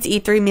know I need to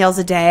eat 3 meals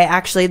a day.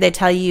 Actually, they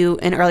tell you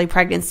in early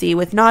pregnancy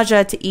with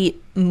nausea to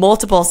eat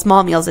multiple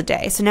small meals a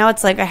day. So now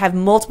it's like I have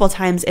multiple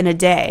times in a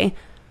day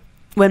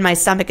when my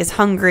stomach is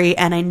hungry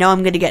and I know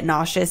I'm going to get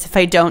nauseous if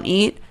I don't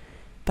eat.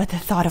 But the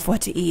thought of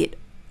what to eat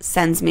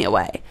sends me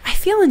away. I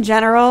feel in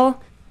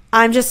general,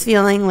 I'm just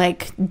feeling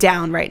like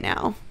down right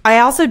now. I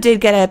also did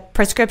get a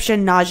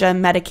prescription nausea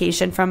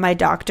medication from my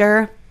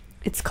doctor.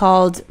 It's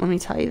called, let me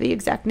tell you the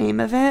exact name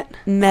of it,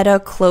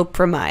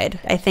 metoclopramide.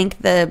 I think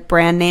the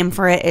brand name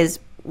for it is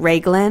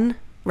Reglan,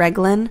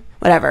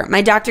 whatever.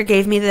 My doctor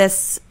gave me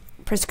this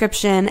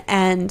prescription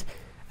and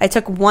I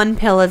took 1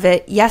 pill of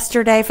it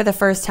yesterday for the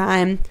first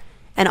time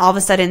and all of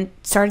a sudden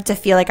started to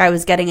feel like I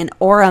was getting an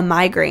aura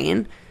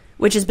migraine,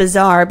 which is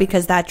bizarre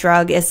because that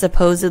drug is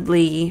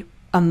supposedly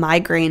a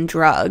migraine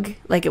drug,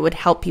 like it would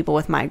help people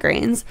with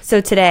migraines. So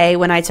today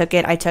when I took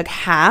it, I took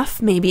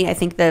half, maybe I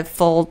think the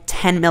full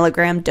 10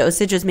 milligram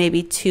dosage was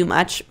maybe too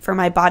much for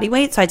my body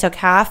weight. So I took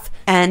half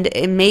and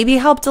it maybe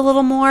helped a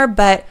little more.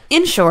 But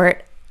in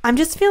short, I'm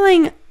just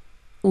feeling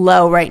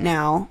low right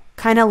now,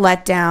 kind of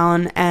let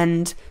down.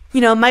 And, you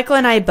know, Michael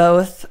and I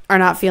both are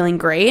not feeling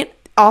great.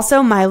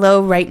 Also,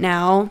 Milo right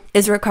now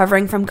is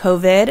recovering from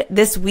COVID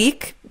this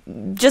week.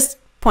 Just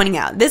pointing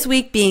out, this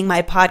week being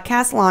my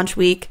podcast launch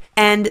week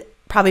and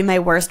probably my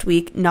worst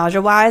week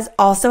nausea-wise,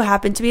 also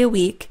happened to be a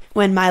week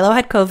when Milo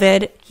had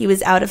COVID. He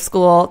was out of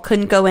school,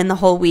 couldn't go in the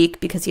whole week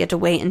because he had to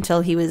wait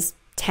until he was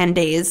 10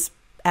 days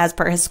as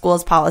per his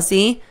school's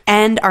policy.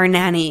 And our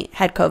nanny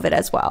had COVID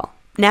as well.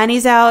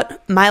 Nanny's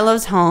out,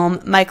 Milo's home,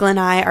 Michael and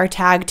I are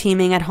tag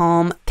teaming at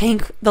home.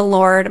 Thank the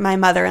Lord my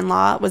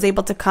mother-in-law was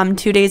able to come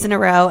 2 days in a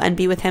row and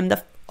be with him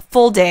the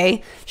full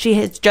day. She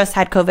has just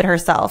had COVID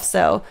herself,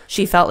 so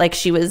she felt like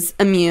she was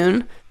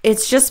immune.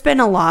 It's just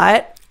been a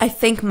lot. I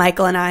think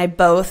Michael and I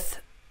both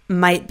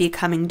might be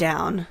coming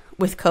down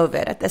with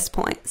COVID at this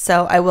point.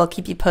 So I will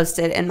keep you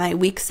posted in my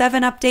week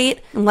 7 update.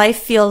 Life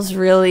feels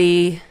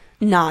really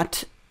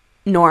not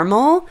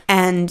normal.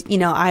 And, you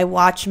know, I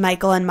watch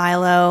Michael and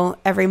Milo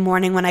every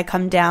morning when I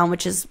come down,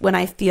 which is when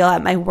I feel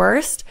at my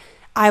worst.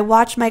 I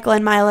watch Michael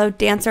and Milo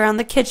dance around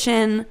the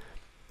kitchen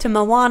to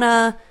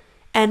Moana.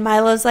 And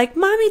Milo's like,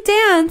 Mommy,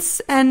 dance.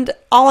 And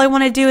all I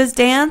want to do is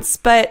dance.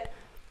 But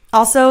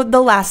also,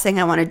 the last thing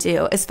I want to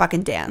do is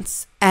fucking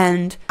dance.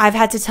 And I've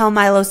had to tell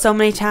Milo so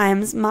many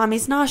times,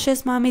 Mommy's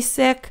nauseous, Mommy's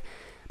sick.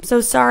 I'm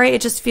so sorry.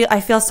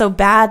 I feel so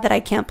bad that I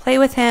can't play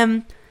with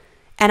him.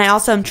 And I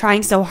also am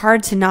trying so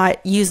hard to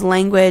not use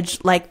language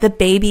like the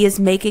baby is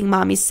making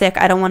Mommy sick.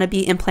 I don't want to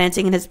be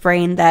implanting in his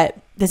brain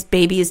that this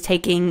baby is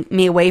taking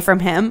me away from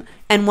him.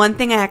 And one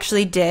thing I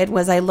actually did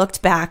was I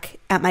looked back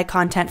at my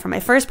content from my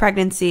first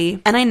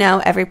pregnancy. And I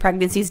know every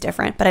pregnancy is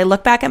different, but I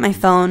looked back at my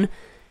phone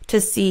to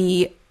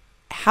see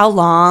how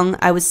long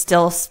I was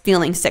still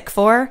feeling sick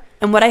for.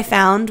 And what I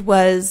found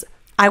was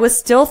I was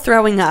still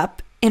throwing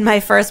up in my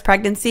first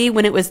pregnancy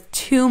when it was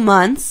 2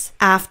 months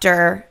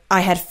after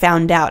I had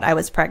found out I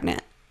was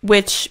pregnant,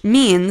 which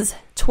means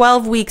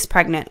 12 weeks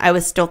pregnant, I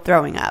was still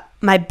throwing up.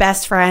 My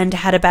best friend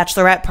had a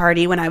bachelorette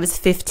party when I was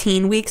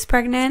 15 weeks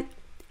pregnant,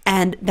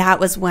 and that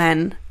was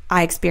when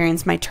I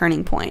experienced my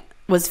turning point,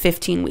 was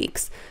 15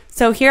 weeks.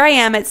 So here I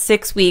am at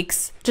 6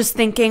 weeks, just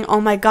thinking,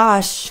 oh my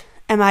gosh,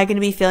 am I going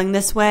to be feeling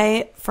this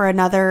way for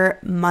another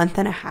month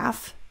and a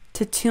half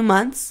to 2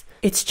 months?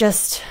 It's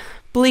just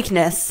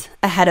bleakness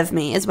ahead of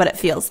me is what it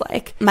feels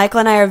like. Michael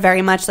and I are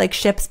very much like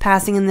ships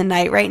passing in the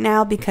night right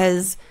now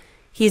because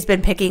he's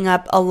been picking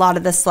up a lot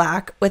of the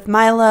slack with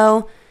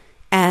Milo,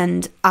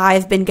 and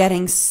I've been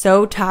getting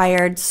so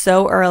tired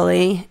so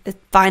early. It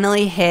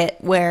finally hit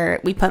where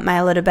we put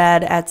Milo to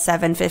bed at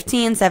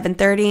 7:15,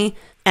 7:30,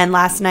 and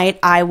last night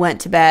I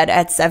went to bed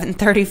at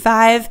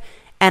 7:35,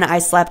 and I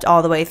slept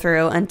all the way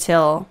through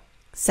until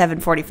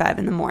 7:45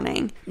 in the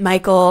morning.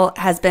 Michael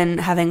has been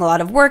having a lot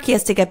of work he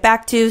has to get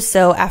back to,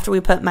 so after we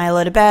put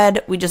Milo to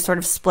bed, we just sort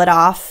of split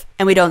off,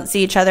 and we don't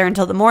see each other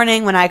until the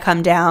morning when I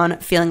come down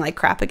feeling like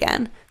crap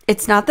again.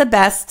 It's not the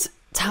best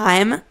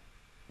time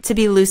to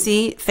be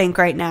Lucie, Fink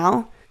right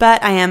now,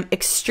 but I am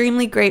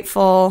extremely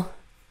grateful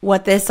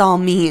what this all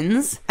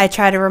means. I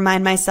try to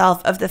remind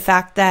myself of the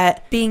fact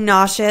that being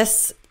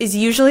nauseous is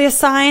usually a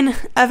sign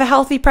of a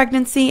healthy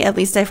pregnancy, at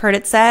least I've heard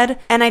it said.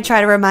 And I try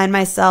to remind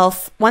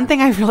myself, one thing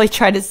I really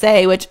try to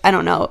say, which I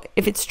don't know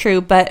if it's true,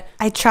 but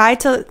I try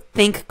to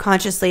think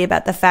consciously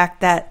about the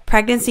fact that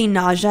pregnancy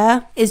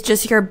nausea is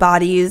just your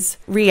body's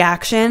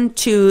reaction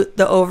to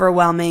the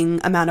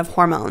overwhelming amount of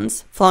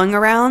hormones flowing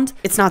around.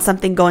 It's not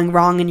something going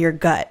wrong in your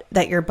gut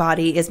that your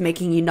body is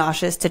making you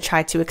nauseous to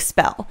try to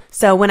expel.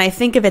 So when I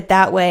think of it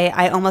that way,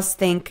 I almost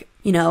think,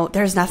 you know,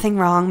 there's nothing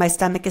wrong. My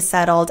stomach is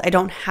settled. I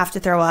don't have to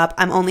throw up.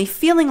 I'm only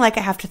feeling like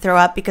I have to throw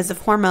up because of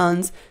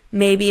hormones.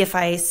 Maybe if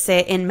I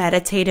sit in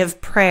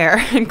meditative prayer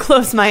and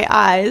close my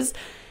eyes,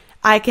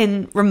 I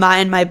can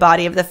remind my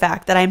body of the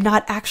fact that I'm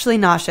not actually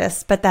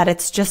nauseous, but that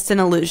it's just an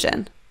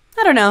illusion.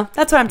 I don't know.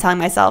 That's what I'm telling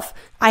myself.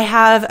 I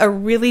have a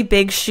really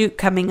big shoot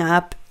coming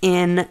up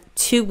in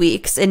 2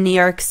 weeks in New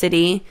York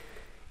City,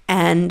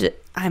 and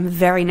I'm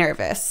very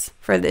nervous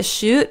for this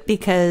shoot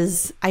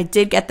because I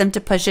did get them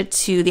to push it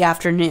to the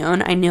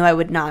afternoon. I knew I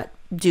would not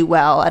do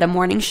well at a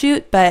morning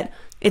shoot, but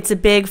it's a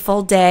big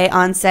full day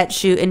on-set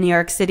shoot in New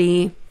York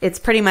City. It's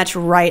pretty much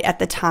right at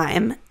the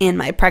time in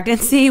my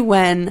pregnancy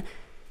when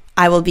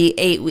I will be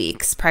 8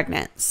 weeks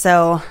pregnant.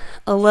 So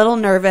a little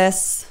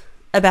nervous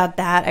about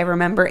that. I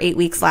remember 8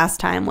 weeks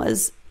last time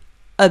was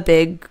a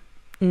big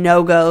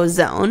no-go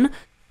zone.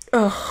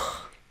 Ugh.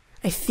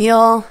 I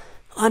feel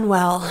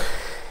unwell,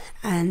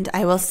 and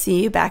I will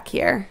see you back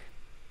here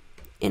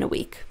in a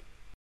week.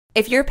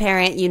 If you're a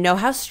parent, you know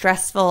how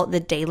stressful the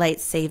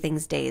daylight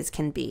savings days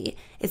can be.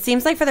 It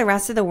seems like for the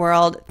rest of the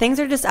world, things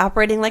are just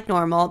operating like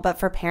normal, but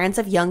for parents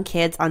of young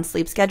kids on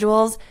sleep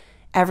schedules,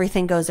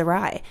 everything goes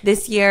awry.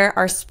 This year,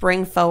 our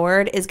spring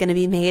forward is going to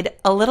be made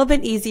a little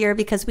bit easier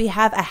because we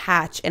have a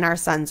Hatch in our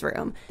son's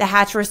room. The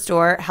Hatch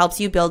Restore helps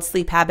you build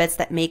sleep habits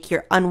that make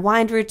your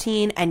unwind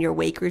routine and your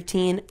wake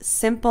routine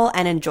simple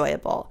and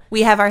enjoyable.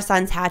 We have our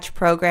son's Hatch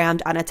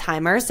programmed on a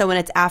timer, so when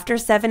it's after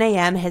 7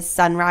 a.m., his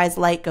sunrise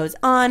light goes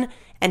on,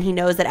 and he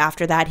knows that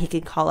after that, he can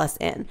call us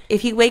in.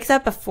 If he wakes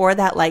up before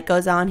that light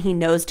goes on, he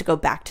knows to go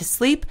back to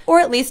sleep, or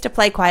at least to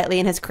play quietly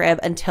in his crib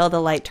until the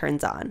light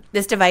turns on.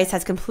 This device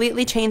has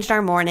completely changed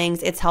our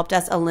mornings. It's helped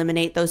us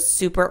eliminate those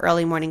super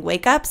early morning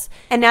wake-ups.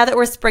 And now that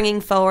we're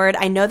springing forward,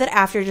 I know that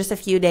after just a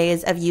few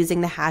days of using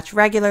the Hatch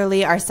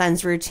regularly, our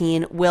son's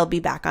routine will be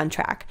back on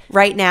track.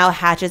 Right now,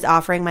 Hatch is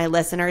offering my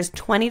listeners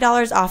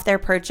 $20 off their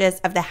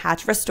purchase of the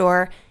Hatch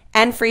Restore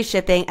and free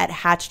shipping at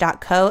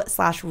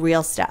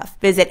hatch.co/realstuff.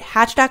 Visit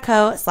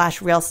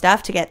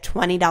hatch.co/realstuff to get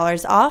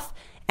 $20 off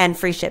and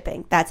free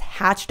shipping. That's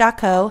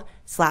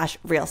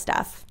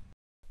hatch.co/realstuff.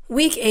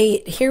 Week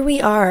 8, here we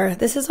are.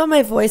 This is what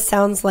my voice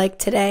sounds like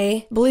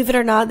today. Believe it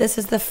or not, this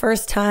is the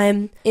first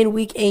time in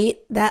week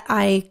 8 that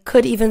I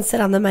could even sit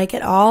on the mic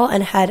at all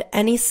and had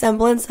any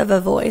semblance of a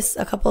voice.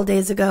 A couple of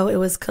days ago, it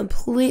was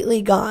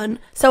completely gone.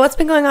 So what's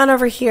been going on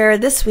over here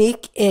this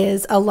week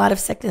is a lot of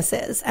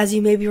sicknesses. As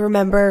you maybe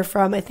remember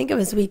from, I think it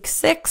was week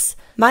 6,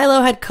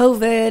 Milo had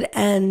COVID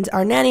and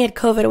our nanny had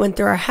COVID. It went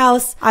through our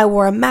house. I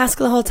wore a mask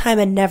the whole time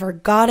and never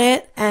got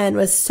it, and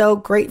was so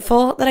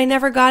grateful that I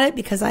never got it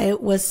because I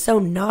was so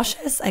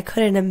nauseous. I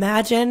couldn't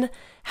imagine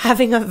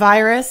having a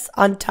virus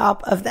on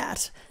top of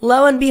that.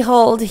 Lo and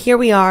behold, here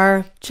we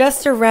are,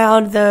 just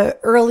around the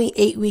early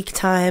 8-week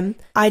time.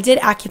 I did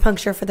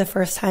acupuncture for the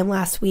first time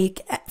last week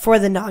for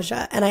the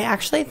nausea, and I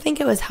actually think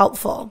it was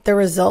helpful. The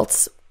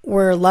results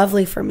were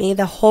lovely for me.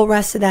 The whole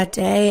rest of that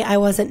day, I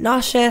wasn't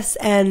nauseous,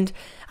 and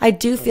I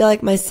do feel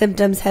like my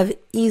symptoms have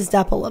eased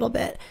up a little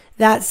bit.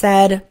 That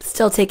said,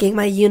 still taking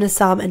my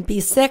Unisom and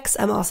B6.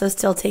 I'm also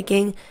still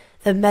taking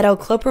the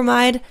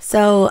metoclopramide.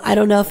 So I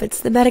don't know if it's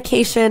the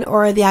medication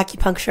or the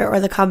acupuncture or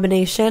the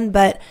combination,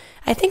 but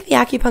I think the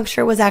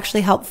acupuncture was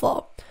actually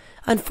helpful.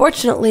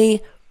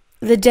 Unfortunately,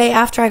 the day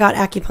after I got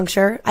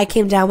acupuncture, I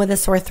came down with a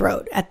sore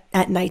throat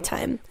at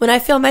nighttime. When I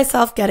feel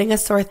myself getting a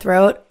sore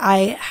throat,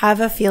 I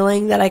have a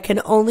feeling that I can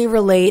only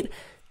relate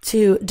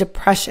to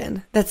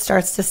depression that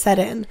starts to set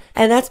in.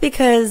 And that's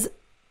because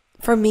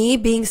for me,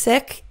 being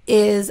sick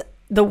is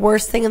the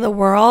worst thing in the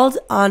world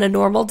on a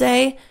normal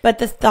day. But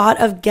the thought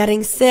of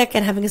getting sick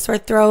and having a sore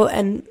throat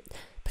and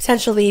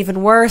potentially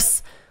even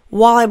worse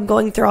while I'm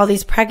going through all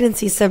these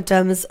pregnancy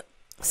symptoms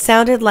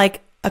sounded like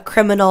a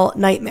criminal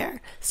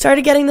nightmare.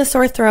 Started getting the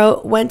sore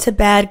throat, went to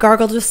bed,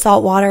 gargled with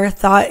salt water,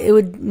 thought it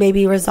would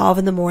maybe resolve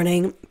in the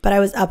morning. But I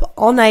was up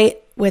all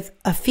night with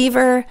a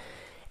fever,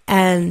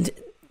 and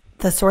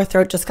the sore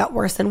throat just got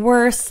worse and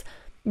worse.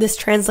 This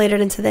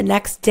translated into the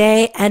next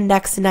day and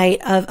next night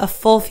of a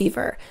full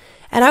fever.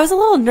 And I was a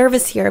little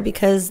nervous here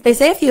because they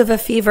say if you have a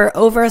fever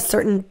over a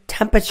certain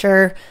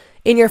temperature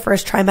in your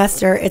first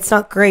trimester, it's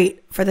not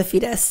great for the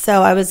fetus.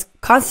 So I was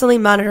constantly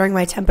monitoring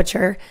my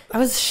temperature. I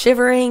was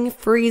shivering,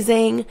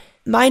 freezing.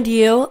 Mind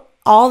you,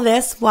 all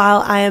this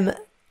while I am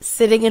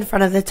sitting in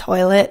front of the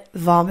toilet,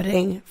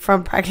 vomiting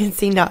from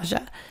pregnancy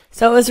nausea.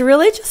 So it was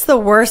really just the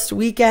worst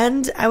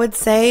weekend, I would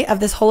say,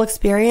 of this whole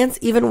experience.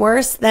 Even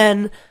worse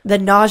than the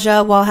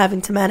nausea while having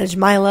to manage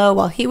Milo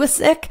while he was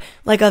sick.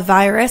 Like a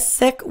virus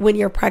sick when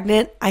you're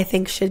pregnant, I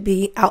think should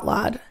be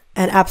outlawed.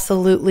 And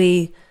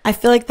absolutely, I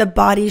feel like the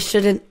body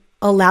shouldn't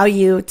allow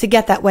you to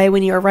get that way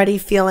when you're already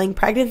feeling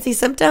pregnancy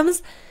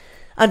symptoms.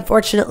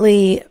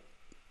 Unfortunately,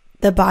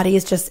 the body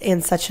is just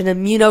in such an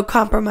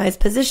immunocompromised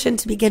position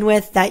to begin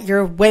with that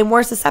you're way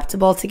more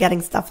susceptible to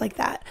getting stuff like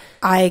that.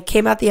 I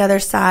came out the other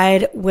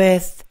side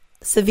with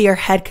severe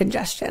head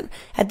congestion.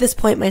 At this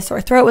point, my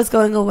sore throat was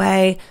going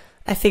away.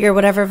 I figured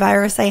whatever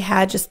virus I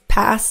had just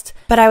passed.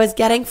 But I was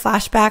getting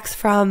flashbacks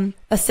from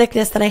a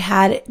sickness that I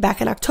had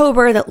back in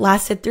October that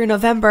lasted through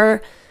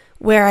November,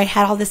 where I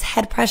had all this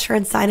head pressure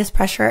and sinus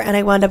pressure, and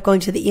I wound up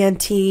going to the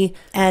ENT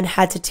and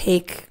had to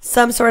take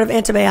some sort of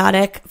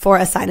antibiotic for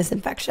a sinus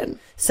infection.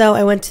 So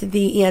I went to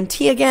the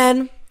ENT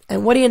again,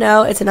 And what do you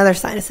know? It's another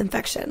sinus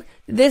infection.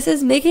 This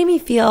is making me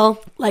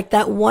feel like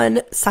that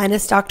one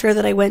sinus doctor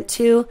that I went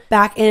to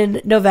back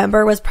in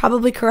November was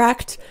probably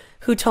correct,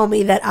 who told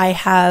me that I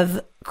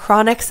have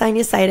chronic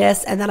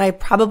sinusitis and that I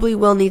probably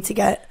will need to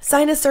get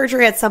sinus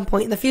surgery at some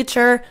point in the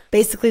future.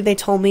 Basically, they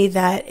told me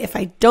that if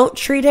I don't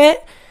treat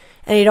it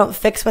and I don't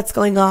fix what's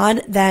going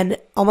on, then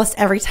almost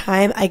every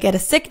time I get a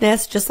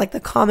sickness, just like the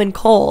common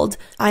cold,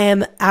 I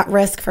am at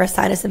risk for a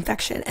sinus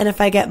infection. And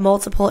if I get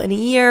multiple in a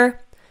year,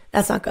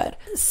 that's not good.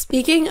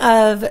 Speaking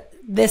of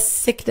this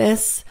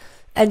sickness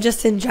and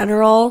just in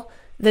general,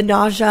 the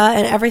nausea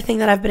and everything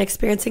that I've been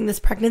experiencing this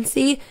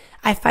pregnancy,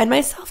 I find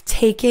myself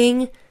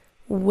taking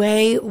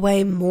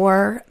way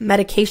more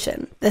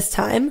medication this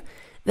time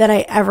than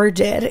I ever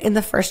did in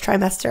the first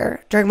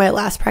trimester during my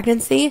last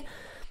pregnancy.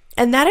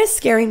 And that is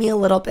scaring me a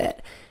little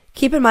bit.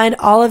 Keep in mind,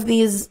 all of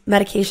these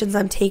medications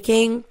I'm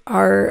taking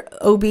are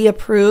OB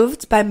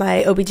approved by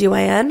my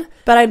OBGYN.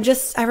 But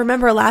I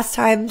remember last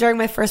time during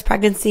my first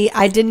pregnancy,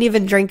 I didn't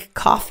even drink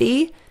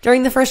coffee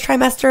during the first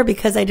trimester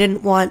because I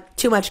didn't want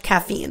too much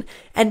caffeine.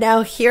 And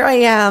now here I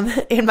am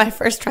in my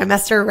first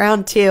trimester,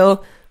 round 2.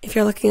 If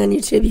you're looking on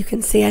YouTube, you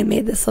can see I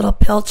made this little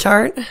pill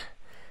chart.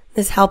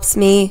 This helps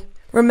me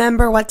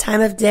remember what time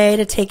of day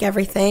to take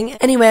everything.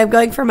 Anyway, I'm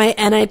going for my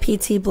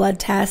NIPT blood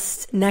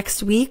test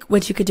next week,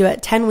 which you could do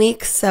at 10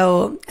 weeks.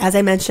 So as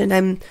I mentioned,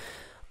 I'm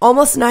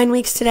almost 9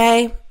 weeks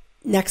today.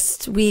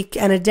 Next week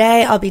and a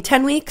day, I'll be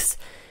 10 weeks.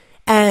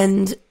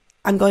 And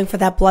I'm going for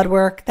that blood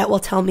work that will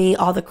tell me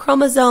all the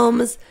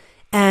chromosomes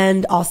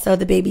and also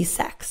the baby's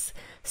sex.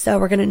 So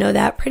we're going to know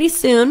that pretty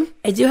soon.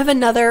 I do have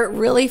another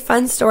really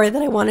fun story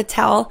that I want to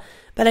tell,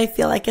 but I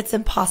feel like it's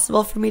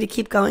impossible for me to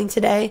keep going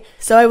today.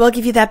 So I will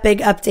give you that big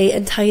update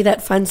and tell you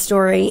that fun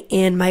story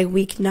in my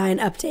week 9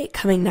 update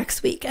coming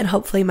next week. And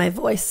hopefully my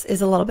voice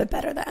is a little bit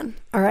better then.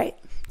 All right.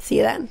 See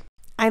you then.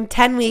 I'm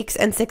 10 weeks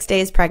and 6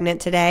 days pregnant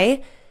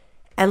today.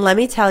 And let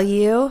me tell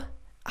you,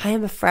 I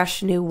am a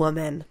fresh new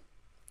woman.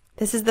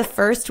 This is the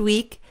first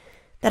week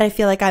that I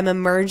feel like I'm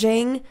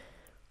emerging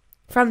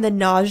from the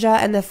nausea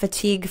and the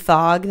fatigue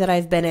fog that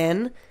I've been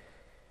in.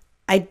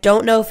 I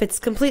don't know if it's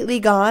completely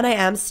gone. I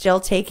am still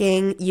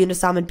taking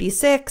Unisom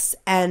B6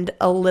 and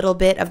a little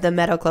bit of the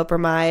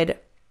metoclopramide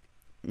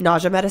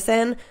nausea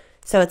medicine.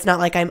 So it's not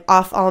like I'm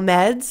off all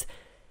meds,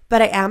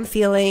 but I am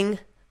feeling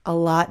a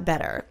lot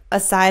better.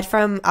 Aside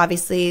from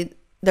obviously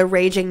the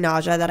raging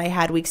nausea that I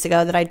had weeks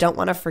ago that I don't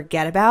want to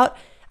forget about,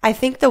 I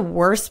think the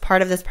worst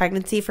part of this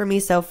pregnancy for me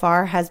so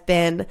far has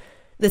been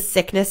the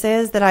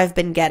sicknesses that I've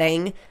been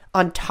getting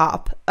on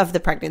top of the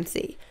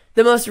pregnancy.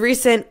 The most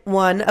recent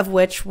one of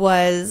which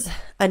was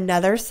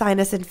another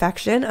sinus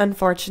infection,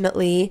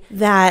 unfortunately,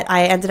 that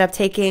I ended up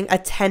taking a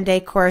 10-day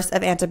course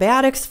of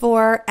antibiotics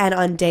for. And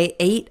on day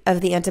 8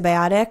 of the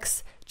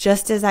antibiotics,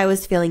 just as I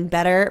was feeling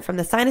better from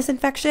the sinus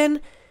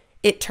infection,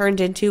 it turned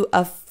into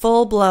a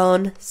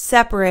full-blown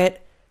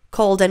separate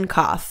cold and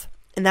cough.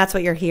 And that's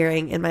what you're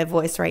hearing in my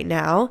voice right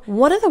now.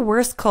 One of the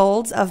worst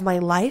colds of my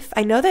life.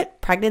 I know that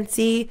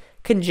pregnancy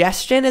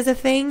congestion is a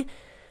thing,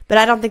 but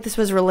I don't think this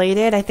was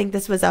related. I think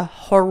this was a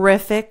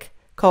horrific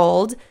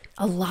cold,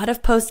 a lot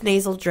of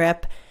postnasal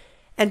drip,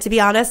 and to be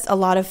honest, a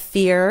lot of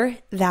fear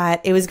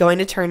that it was going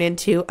to turn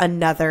into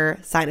another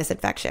sinus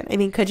infection. I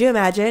mean, could you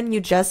imagine?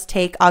 You just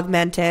take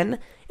Augmentin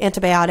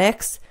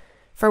antibiotics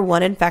for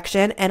one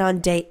infection, and on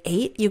day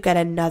 8, you get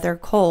another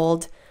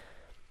cold.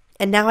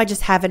 And now I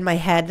just have in my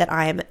head that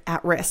I'm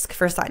at risk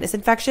for sinus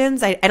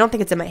infections. I don't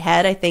think it's in my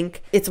head. I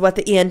think it's what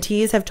the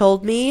ENTs have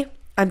told me.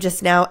 I'm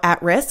just now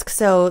at risk.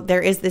 So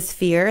there is this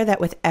fear that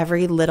with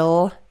every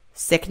little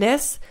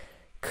sickness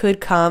could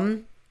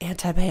come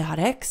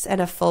antibiotics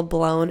and a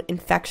full-blown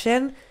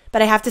infection.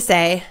 But I have to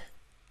say,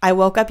 I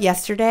woke up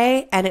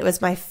yesterday and it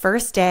was my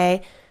first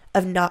day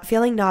of not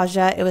feeling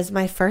nausea. It was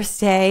my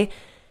first day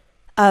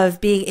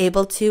of being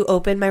able to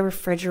open my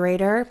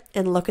refrigerator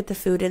and look at the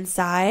food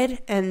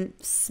inside and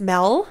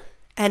smell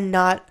and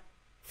not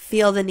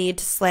feel the need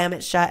to slam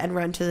it shut and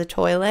run to the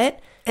toilet.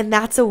 And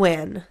that's a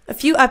win. A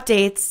few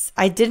updates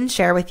I didn't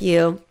share with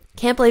you.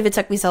 Can't believe it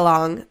took me so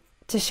long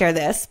to share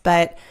this,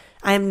 but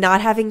I am not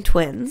having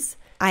twins.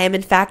 I am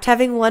in fact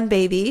having one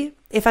baby.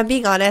 If I'm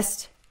being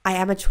honest, I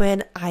am a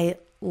twin. I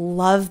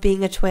love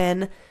being a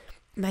twin.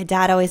 My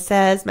dad always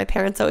says, my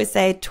parents always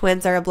say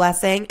twins are a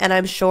blessing. And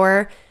I'm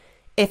sure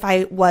if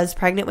I was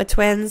pregnant with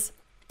twins,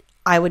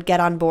 I would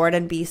get on board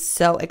and be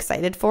so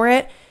excited for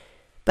it.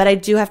 But I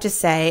do have to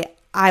say,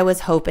 I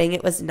was hoping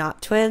it was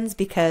not twins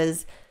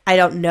because I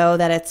don't know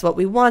that it's what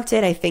we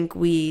wanted. I think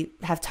we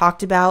have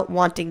talked about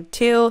wanting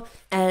two,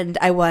 and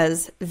I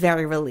was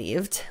very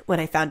relieved when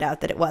I found out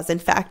that it was, in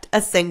fact,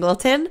 a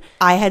singleton.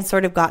 I had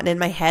sort of gotten in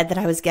my head that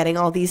I was getting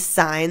all these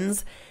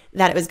signs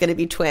that it was going to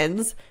be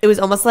twins. It was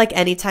almost like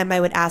anytime I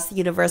would ask the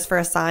universe for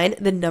a sign,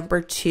 the number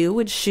 2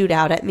 would shoot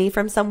out at me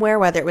from somewhere,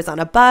 whether it was on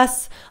a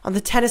bus, on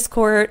the tennis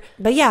court.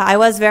 But yeah, I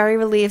was very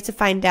relieved to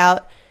find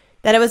out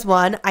that it was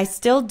one. I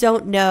still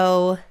don't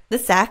know the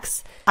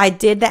sex. I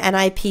did the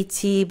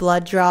NIPT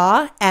blood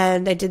draw,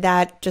 and I did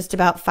that just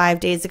about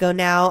 5 days ago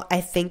now. I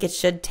think it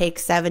should take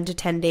 7 to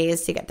 10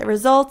 days to get the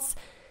results.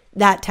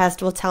 That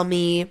test will tell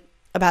me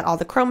about all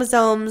the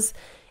chromosomes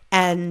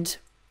and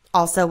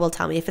also will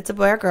tell me if it's a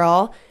boy or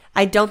girl.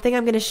 I don't think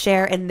I'm going to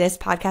share in this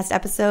podcast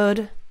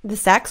episode the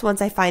sex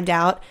once I find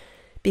out,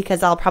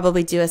 because I'll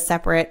probably do a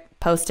separate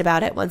post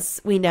about it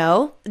once we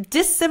know.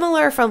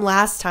 Dissimilar from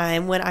last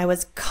time when I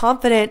was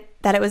confident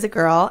that it was a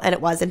girl and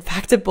it was in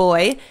fact a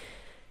boy,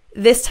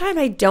 this time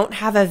I don't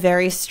have a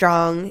very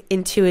strong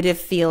intuitive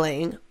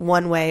feeling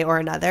one way or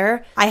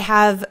another. I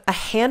have a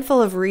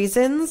handful of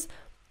reasons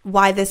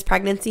why this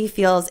pregnancy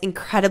feels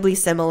incredibly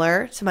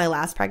similar to my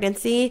last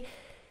pregnancy,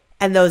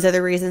 and those are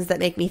the reasons that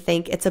make me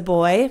think it's a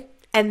boy.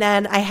 And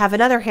then I have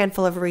another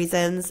handful of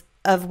reasons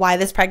of why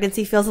this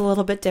pregnancy feels a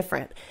little bit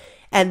different,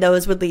 and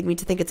those would lead me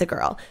to think it's a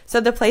girl. So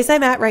the place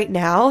I'm at right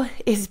now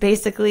is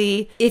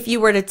basically, if you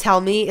were to tell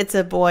me it's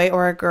a boy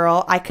or a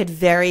girl, I could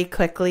very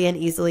quickly and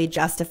easily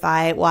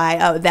justify why,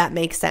 oh, that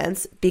makes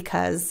sense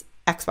because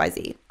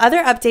XYZ.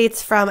 Other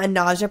updates from a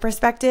nausea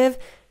perspective,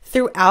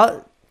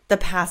 throughout the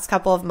past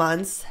couple of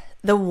months,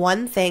 the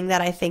one thing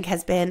that I think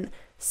has been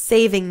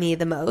saving me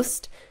the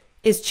most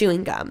is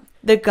chewing gum.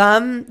 The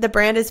gum, the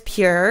brand is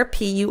Pure,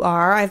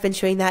 P-U-R. I've been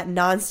chewing that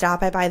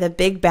nonstop. I buy the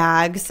big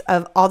bags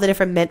of all the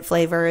different mint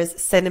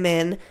flavors,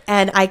 cinnamon,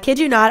 and I kid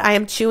you not, I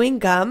am chewing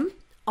gum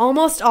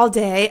almost all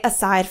day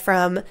aside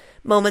from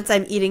moments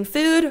I'm eating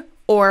food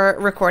or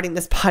recording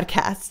this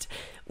podcast.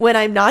 When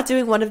I'm not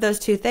doing one of those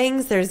two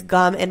things, there's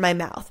gum in my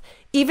mouth.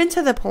 Even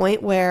to the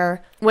point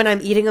where when I'm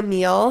eating a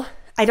meal,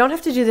 I don't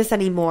have to do this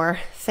anymore,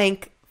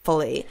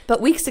 thankfully.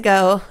 But weeks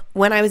ago,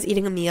 when I was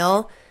eating a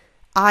meal,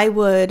 I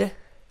would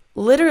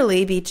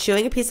literally be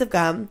chewing a piece of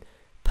gum,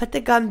 put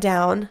the gum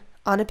down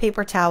on a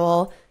paper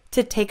towel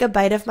to take a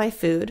bite of my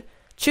food,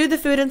 chew the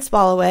food and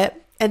swallow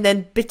it, and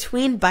then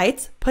between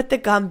bites, put the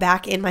gum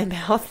back in my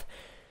mouth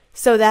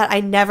so that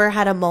I never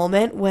had a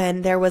moment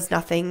when there was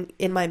nothing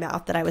in my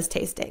mouth that I was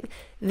tasting.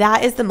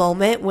 That is the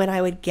moment when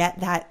I would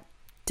get that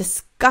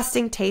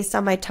disgusting taste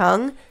on my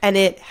tongue, and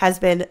it has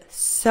been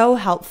so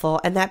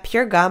helpful. And that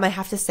Pure gum, I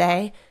have to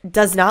say,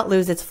 does not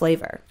lose its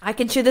flavor. I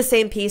can chew the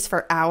same piece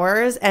for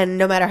hours, and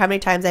no matter how many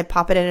times I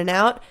pop it in and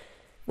out,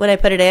 when I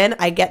put it in,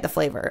 I get the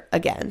flavor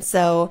again.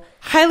 So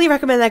highly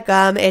recommend that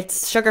gum.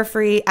 It's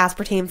sugar-free,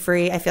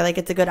 aspartame-free. I feel like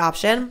it's a good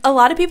option. A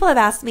lot of people have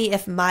asked me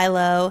if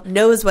Milo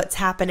knows what's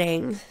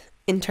happening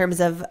in terms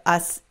of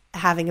us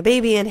having a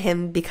baby and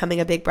him becoming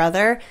a big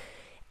brother.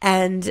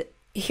 And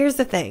here's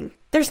the thing.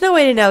 There's no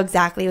way to know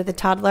exactly with a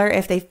toddler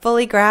if they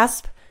fully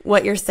grasp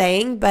what you're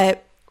saying,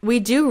 but we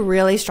do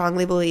really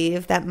strongly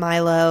believe that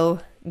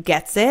Milo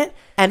gets it.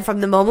 And from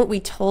the moment we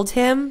told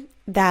him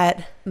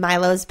that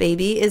Milo's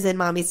baby is in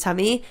mommy's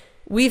tummy,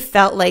 we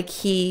felt like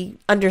he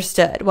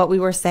understood what we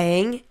were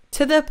saying,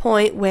 to the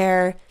point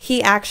where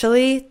he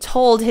actually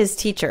told his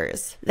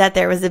teachers that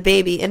there was a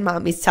baby in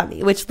mommy's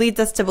tummy, which leads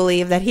us to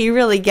believe that he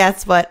really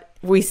gets what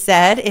we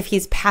said if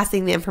he's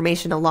passing the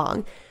information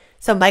along.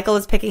 So Michael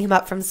was picking him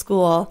up from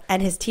school,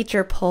 and Milo's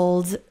teacher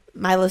pulled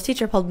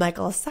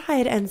Michael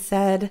aside and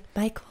said,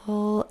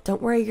 "Michael,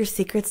 don't worry, your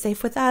secret's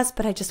safe with us,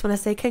 but I just want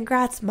to say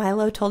congrats.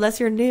 Milo told us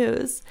your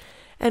news."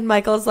 And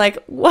Michael's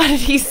like, "What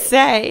did he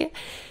say?"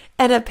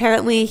 And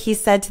apparently he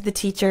said to the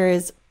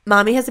teachers,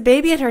 "Mommy has a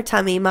baby in her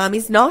tummy.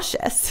 Mommy's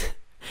nauseous."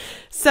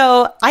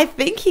 So I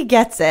think he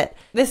gets it.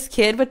 This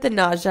kid with the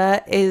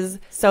nausea is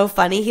so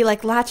funny. He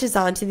latches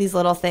on to these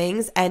little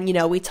things. And,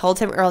 we told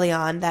him early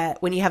on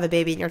that when you have a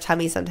baby in your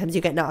tummy, sometimes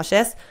you get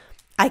nauseous.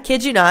 I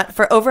kid you not,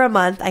 for over a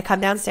month, I come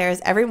downstairs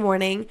every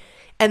morning,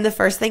 and the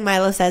first thing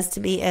Milo says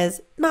to me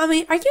is,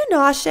 "Mommy, are you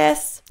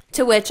nauseous?"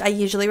 To which I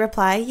usually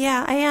reply,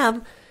 "Yeah, I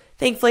am."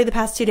 Thankfully, the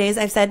past 2 days,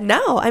 I've said,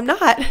 "No, I'm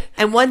not."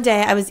 And one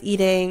day I was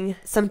eating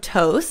some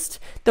toast.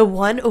 The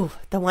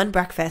one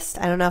breakfast,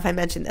 I don't know if I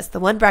mentioned this, the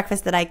one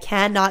breakfast that I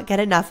cannot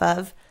get enough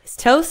of is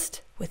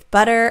toast with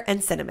butter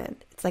and cinnamon.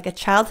 It's like a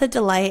childhood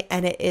delight,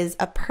 and it is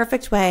a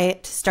perfect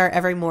way to start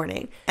every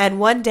morning. And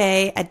one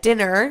day at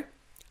dinner,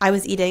 I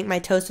was eating my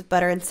toast with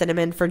butter and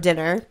cinnamon for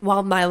dinner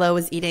while Milo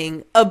was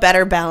eating a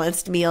better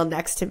balanced meal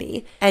next to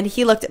me. And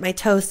he looked at my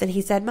toast and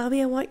he said,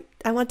 "Mommy, I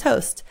want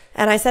toast."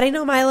 And I said, "I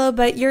know, Milo,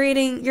 but your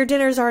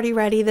dinner's already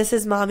ready. This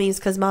is mommy's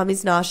because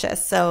mommy's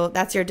nauseous. So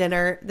that's your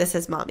dinner. This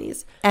is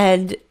mommy's."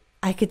 And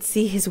I could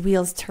see his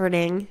wheels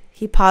turning.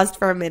 He paused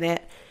for a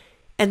minute,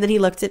 and then he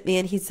looked at me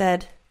and he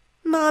said,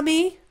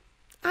 "Mommy,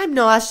 I'm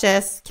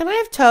nauseous. Can I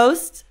have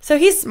toast?" So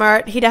he's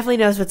smart. He definitely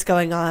knows what's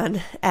going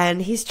on,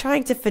 and he's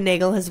trying to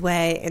finagle his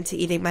way into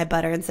eating my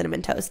butter and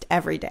cinnamon toast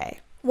every day.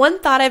 One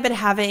thought I've been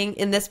having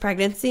in this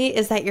pregnancy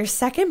is that your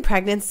second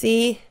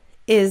pregnancy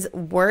is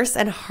worse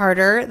and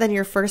harder than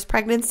your first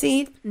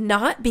pregnancy.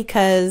 Not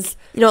because,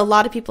 a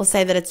lot of people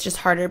say that it's just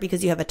harder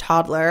because you have a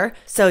toddler,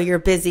 so you're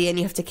busy and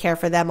you have to care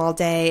for them all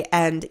day.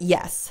 And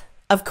yes,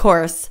 of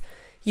course,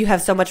 you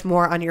have so much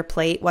more on your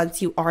plate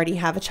once you already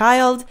have a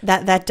child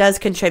that does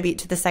contribute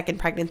to the second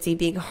pregnancy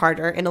being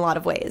harder in a lot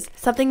of ways.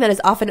 Something that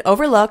is often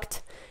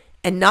overlooked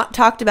and not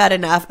talked about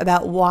enough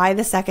about why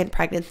the second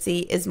pregnancy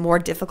is more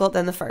difficult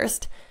than the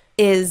first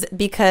is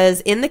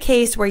because in the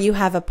case where you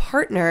have a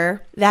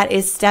partner that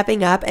is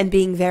stepping up and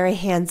being very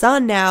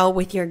hands-on now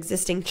with your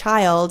existing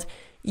child,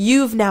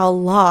 you've now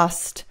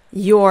lost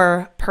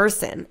your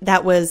person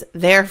that was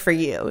there for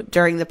you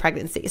during the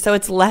pregnancy. So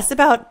it's less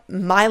about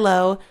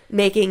Milo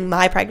making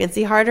my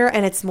pregnancy harder,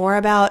 and it's more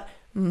about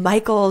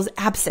Michael's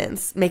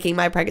absence making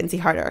my pregnancy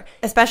harder.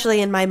 Especially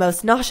in my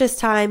most nauseous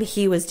time,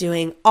 he was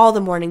doing all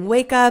the morning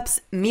wake-ups,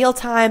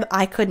 mealtime.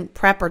 I couldn't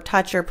prep or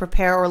touch or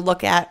prepare or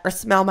look at or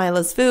smell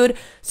Milo's food,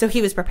 so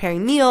he was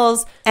preparing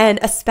meals. And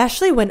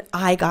especially when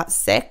I got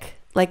sick,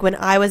 like when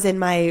I was in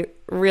my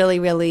really,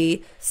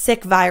 really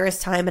sick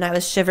virus time and I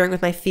was shivering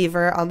with my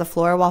fever on the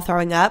floor while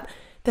throwing up,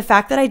 the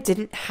fact that I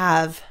didn't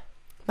have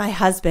my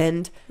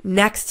husband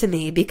next to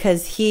me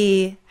because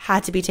he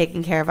had to be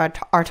taking care of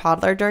our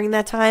toddler during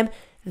that time,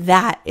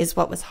 that is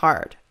what was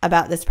hard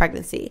about this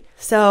pregnancy.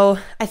 So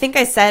I think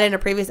I said in a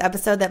previous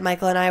episode that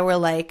Michael and I were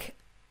like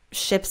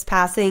ships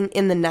passing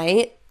in the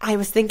night. I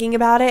was thinking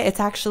about it. It's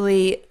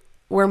actually,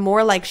 we're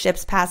more like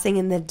ships passing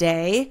in the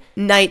day.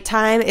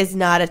 Nighttime is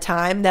not a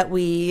time that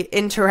we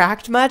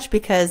interact much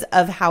because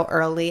of how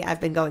early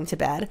I've been going to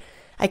bed.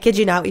 I kid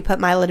you not, we put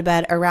Milo to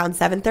bed around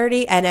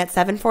 7:30, and at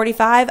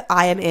 7:45,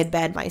 I am in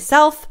bed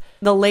myself.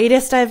 The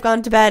latest I've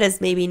gone to bed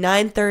is maybe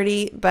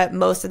 9:30, but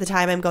most of the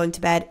time I'm going to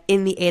bed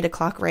in the 8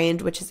 o'clock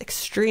range, which is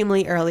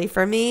extremely early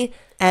for me.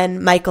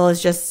 And Michael is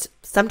just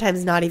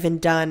sometimes not even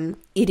done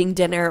eating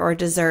dinner or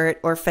dessert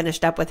or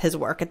finished up with his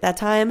work at that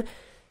time.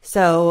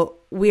 So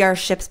we are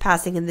ships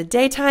passing in the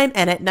daytime,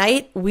 and at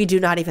night, we do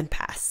not even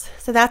pass.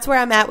 So that's where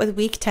I'm at with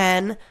week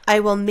 10.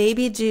 I will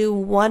maybe do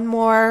one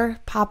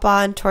more pop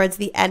on towards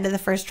the end of the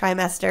first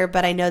trimester,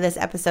 but I know this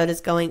episode is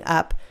going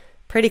up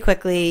pretty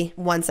quickly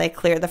once I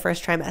clear the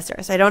first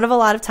trimester. So I don't have a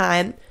lot of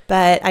time,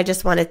 but I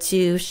just wanted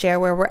to share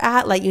where we're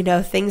at, let you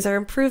know things are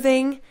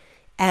improving,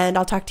 and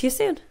I'll talk to you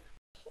soon.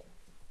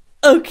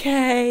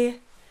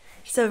 Okay.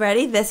 So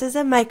ready? This is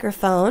a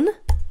microphone.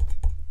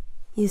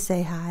 You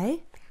say hi.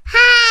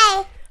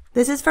 Hi.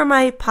 This is for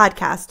my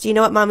podcast. Do you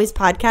know what Mommy's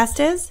podcast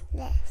is?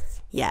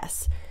 Yes.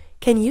 Yes.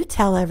 Can you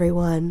tell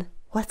everyone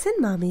what's in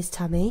Mommy's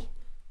tummy?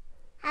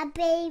 A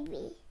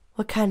baby.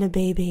 What kind of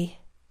baby?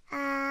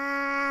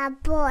 A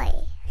boy.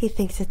 He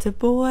thinks it's a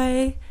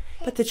boy.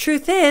 But the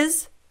truth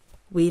is,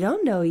 we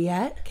don't know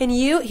yet. Can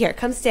you? Here,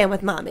 come stand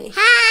with Mommy.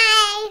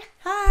 Hi.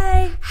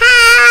 Hi.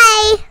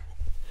 Hi.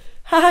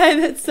 Hi,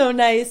 that's so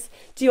nice.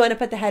 Do you want to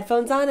put the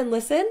headphones on and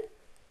listen?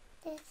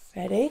 Yes.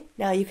 Ready?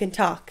 Now you can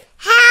talk.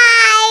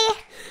 Hi.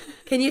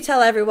 Can you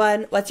tell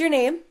everyone what's your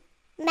name?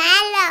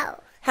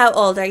 Milo. How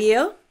old are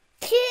you?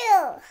 2.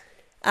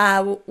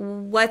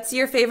 What's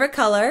your favorite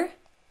color?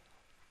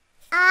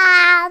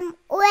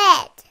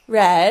 Red.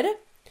 Red.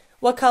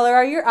 What color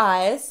are your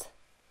eyes?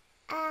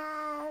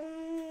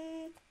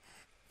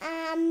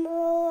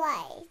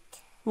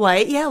 White.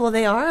 White? Yeah, well,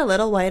 they are a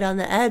little white on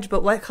the edge,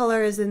 but what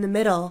color is in the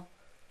middle?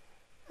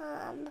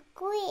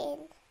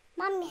 Green.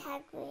 Mommy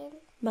had green.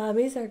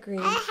 Mommy's are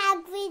green. I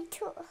have green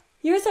too.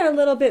 Yours are a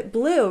little bit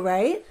blue,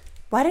 right?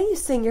 Why don't you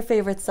sing your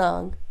favorite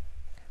song?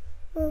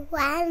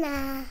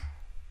 Wanna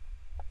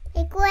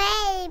make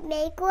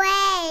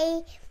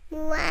way.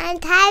 One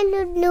time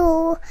to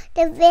know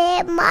the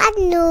way my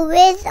new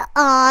is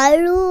all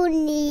you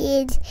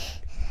need.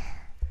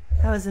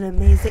 That was an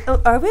amazing...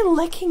 Oh, are we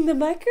licking the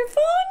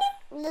microphone?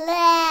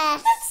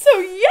 Yes. That's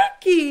so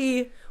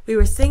yucky. We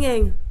were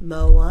singing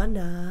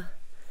Moana.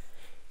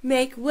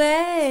 Make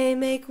way,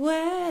 make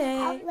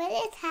way. What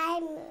is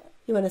timer?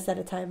 You want to set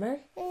a timer?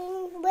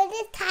 What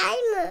is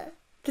timer?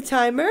 The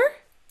timer?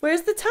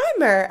 Where's the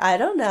timer? I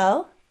don't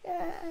know.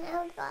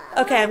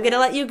 Okay, I'm going to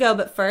let you go,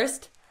 but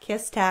first,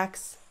 kiss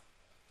Tax.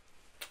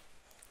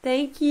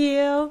 Thank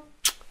you.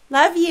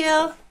 Love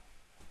you.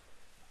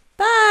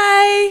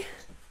 Bye.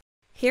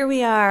 Here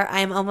we are.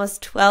 I'm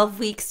almost 12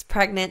 weeks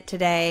pregnant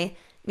today,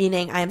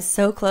 meaning I'm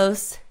so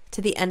close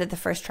to the end of the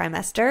first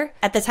trimester.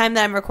 At the time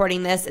that I'm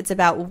recording this, it's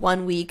about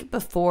 1 week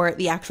before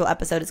the actual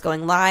episode is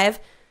going live.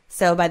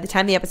 So by the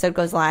time the episode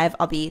goes live,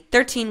 I'll be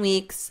 13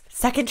 weeks.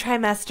 Second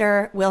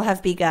trimester will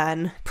have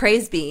begun.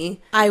 Praise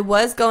be. I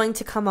was going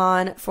to come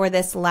on for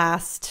this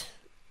last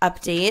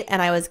update,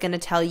 and I was going to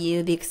tell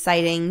you the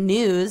exciting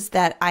news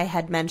that I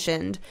had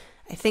mentioned,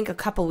 I think a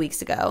couple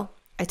weeks ago.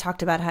 I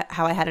talked about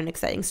how I had an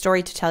exciting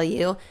story to tell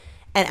you.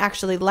 And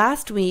actually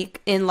last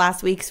week, in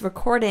last week's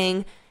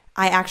recording,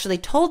 I actually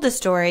told the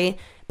story,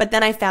 but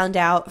then I found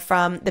out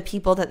from the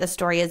people that the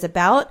story is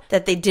about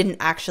that they didn't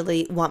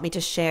actually want me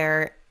to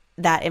share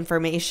that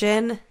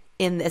information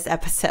in this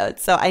episode.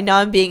 So I know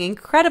I'm being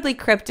incredibly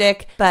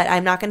cryptic, but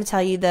I'm not going to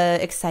tell you the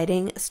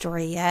exciting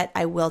story yet.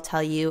 I will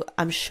tell you,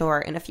 I'm sure,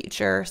 in a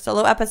future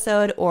solo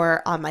episode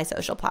or on my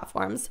social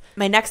platforms.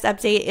 My next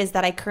update is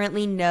that I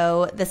currently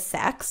know the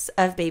sex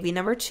of baby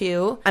number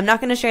 2. I'm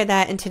not going to share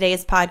that in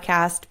today's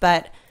podcast,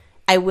 but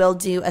I will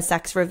do a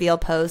sex reveal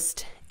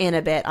post in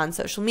a bit on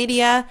social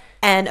media.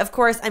 And of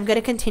course, I'm going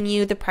to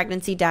continue the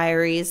pregnancy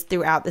diaries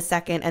throughout the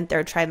second and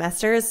third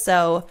trimesters.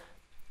 So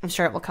I'm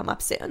sure it will come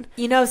up soon.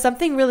 You know,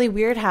 something really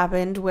weird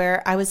happened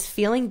where I was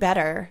feeling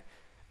better.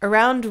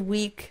 Around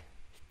week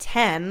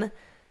 10,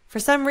 for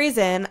some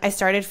reason, I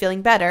started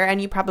feeling better.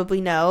 And you probably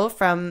know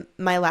from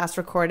my last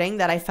recording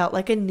that I felt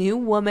like a new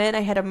woman. I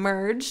had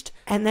emerged.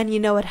 And then you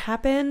know what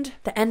happened?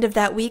 The end of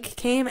that week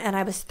came and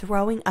I was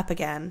throwing up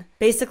again.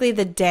 Basically,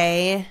 the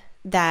day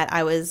that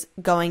I was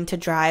going to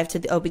drive to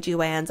the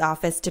OBGYN's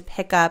office to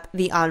pick up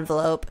the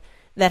envelope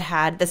that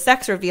had the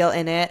sex reveal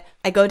in it,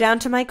 I go down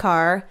to my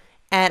car,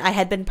 and I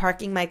had been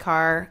parking my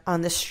car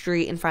on the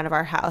street in front of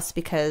our house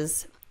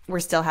because we're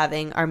still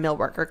having our mill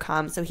worker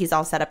come. So he's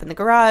all set up in the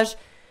garage.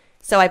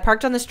 So I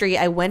parked on the street.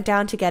 I went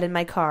down to get in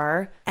my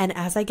car. And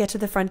as I get to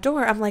the front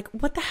door, I'm like,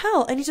 what the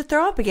hell? I need to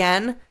throw up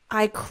again.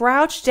 I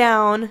crouched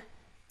down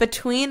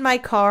between my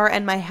car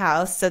and my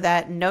house so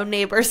that no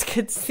neighbors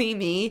could see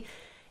me.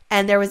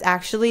 And there was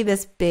actually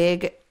this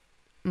big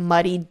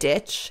muddy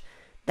ditch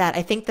that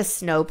I think the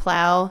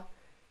snowplow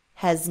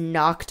has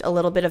knocked a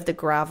little bit of the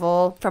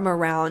gravel from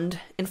around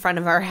in front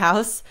of our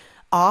house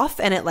off.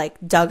 And it like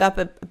dug up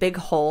a big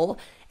hole.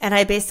 And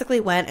I basically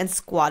went and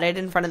squatted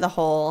in front of the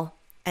hole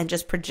and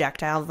just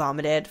projectile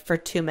vomited for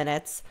 2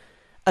 minutes,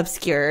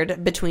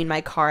 obscured between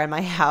my car and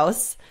my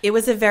house. It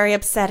was a very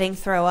upsetting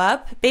throw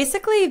up.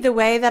 Basically, the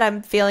way that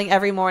I'm feeling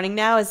every morning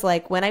now is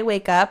like when I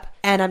wake up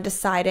and I'm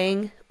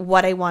deciding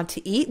what I want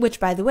to eat, which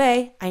by the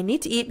way, I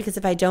need to eat because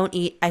if I don't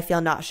eat, I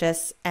feel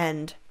nauseous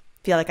and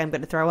feel like I'm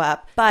going to throw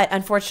up. But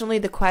unfortunately,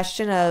 the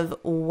question of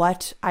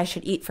what I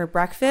should eat for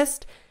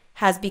breakfast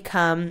has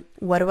become,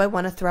 what do I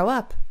want to throw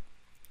up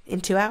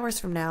in 2 hours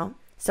from now?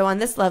 So on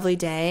this lovely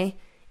day,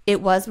 it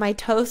was my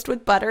toast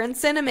with butter and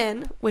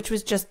cinnamon, which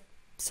was just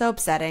so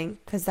upsetting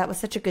because that was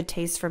such a good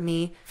taste for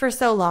me for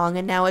so long,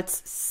 and now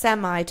it's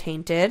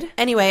semi-tainted.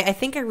 Anyway, I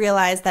think I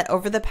realized that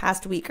over the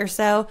past week or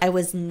so, I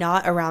was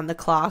not around the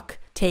clock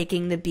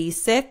taking the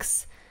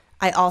B6.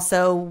 I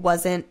also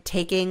wasn't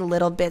taking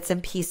little bits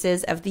and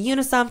pieces of the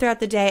Unisom throughout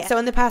the day. So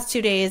in the past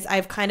 2 days,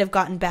 I've kind of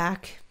gotten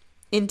back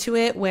into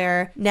it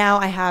where now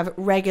I have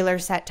regular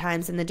set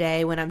times in the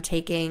day when I'm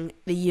taking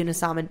the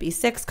Unisom and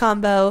B6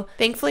 combo.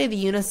 Thankfully,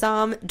 the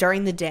Unisom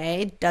during the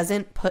day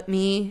doesn't put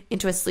me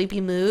into a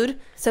sleepy mood.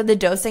 So the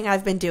dosing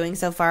I've been doing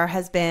so far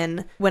has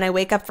been when I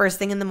wake up first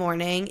thing in the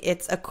morning,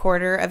 it's a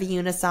quarter of a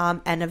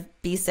Unisom and a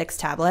B6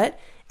 tablet.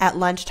 At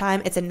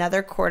lunchtime, it's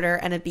another quarter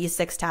and a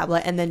B6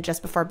 tablet. And then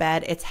just before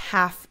bed, it's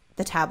half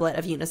the tablet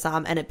of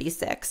Unisom and a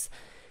B6.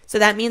 So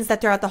that means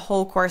that throughout the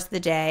whole course of the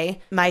day,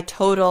 my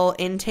total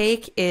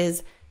intake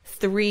is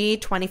 3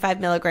 25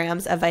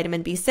 milligrams of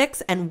vitamin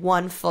B6 and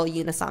 1 full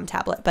Unisom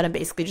tablet, but I'm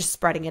basically just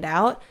spreading it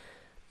out.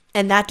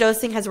 And that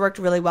dosing has worked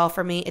really well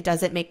for me. It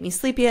doesn't make me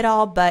sleepy at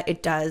all, but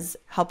it does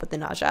help with the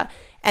nausea.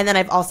 And then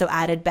I've also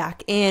added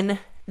back in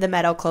the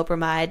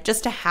metoclopramide,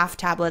 just a half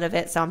tablet of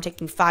it. So I'm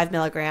taking 5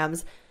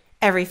 milligrams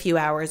every few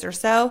hours or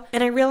so.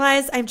 And I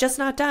realize I'm just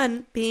not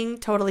done being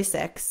totally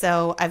sick.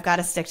 So I've got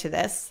to stick to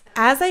this.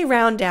 As I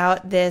round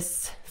out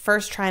this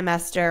first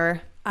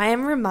trimester, I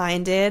am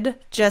reminded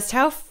just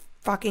how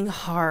fucking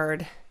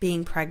hard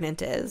being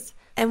pregnant is.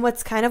 And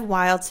what's kind of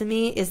wild to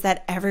me is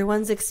that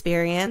everyone's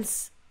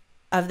experience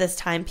of this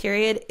time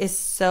period is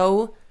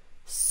so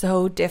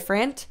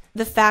different.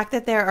 The fact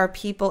that there are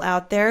people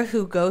out there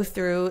who go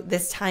through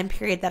this time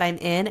period that I'm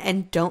in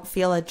and don't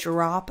feel a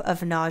drop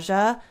of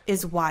nausea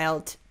is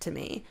wild to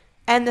me.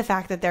 And the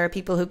fact that there are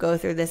people who go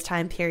through this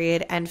time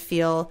period and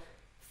feel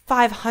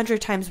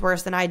 500 times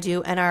worse than I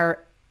do and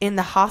are in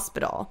the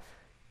hospital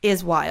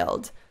is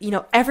wild. You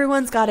know,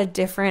 everyone's got a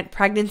different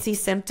pregnancy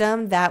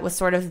symptom that was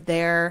sort of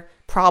their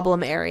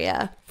problem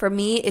area. For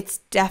me, it's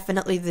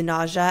definitely the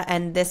nausea,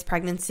 and this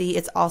pregnancy,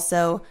 it's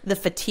also the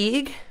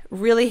fatigue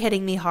really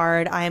hitting me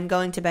hard. I am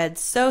going to bed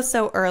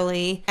so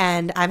early,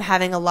 and I'm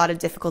having a lot of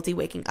difficulty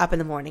waking up in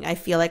the morning. I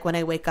feel like when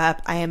I wake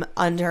up, I am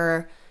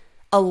under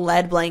a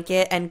lead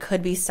blanket and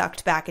could be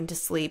sucked back into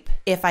sleep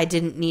if I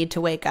didn't need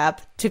to wake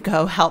up to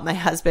go help my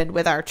husband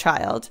with our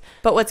child.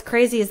 But what's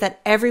crazy is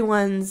that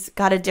everyone's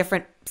got a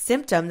different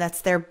symptom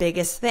that's their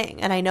biggest thing.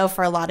 And I know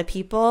for a lot of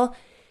people,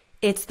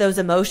 it's those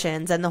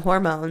emotions and the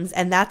hormones.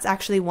 And that's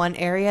actually one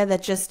area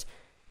that just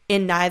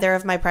in neither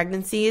of my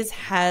pregnancies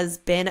has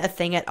been a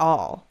thing at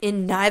all.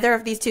 In neither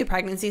of these 2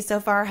 pregnancies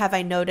so far have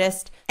I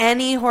noticed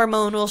any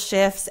hormonal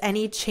shifts,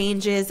 any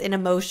changes in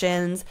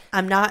emotions.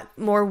 I'm not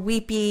more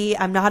weepy.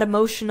 I'm not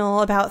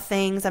emotional about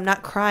things. I'm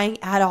not crying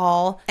at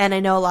all. And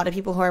I know a lot of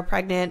people who are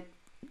pregnant,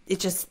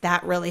 it just,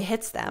 that really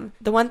hits them.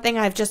 The one thing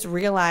I've just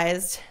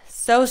realized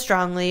so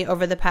strongly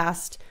over the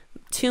past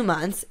 2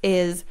 months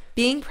is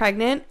being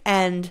pregnant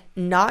and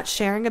not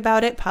sharing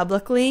about it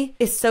publicly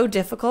is so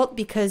difficult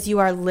because you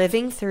are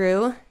living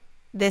through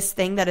this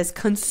thing that is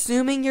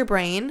consuming your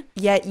brain,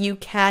 yet you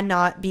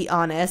cannot be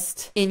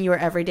honest in your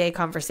everyday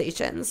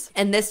conversations.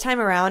 And this time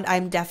around,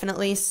 I'm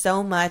definitely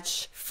so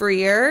much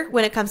freer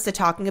when it comes to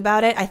talking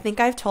about it. I think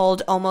I've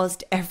told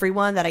almost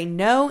everyone that I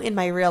know in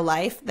my real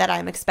life that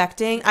I'm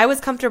expecting. I was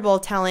comfortable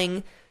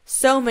telling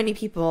so many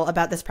people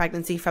about this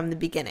pregnancy from the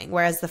beginning,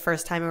 whereas the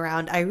first time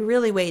around, I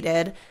really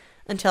waited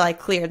until I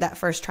cleared that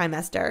first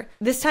trimester.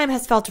 This time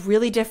has felt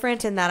really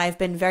different in that I've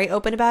been very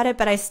open about it,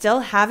 but I still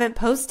haven't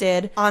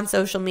posted on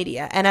social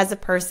media. And as a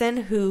person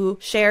who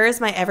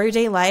shares my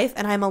everyday life,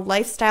 and I'm a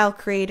lifestyle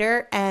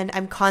creator and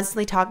I'm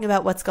constantly talking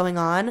about what's going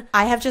on,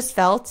 I have just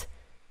felt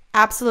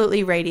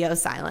absolutely radio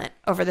silent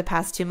over the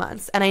past 2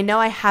 months. And I know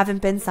I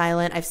haven't been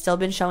silent. I've still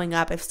been showing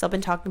up. I've still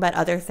been talking about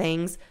other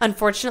things.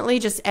 Unfortunately,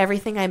 just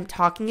everything I'm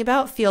talking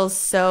about feels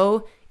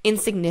so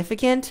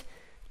insignificant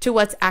to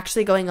what's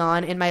actually going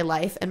on in my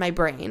life and my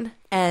brain.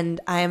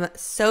 And I'm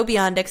so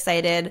beyond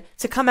excited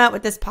to come out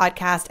with this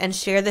podcast and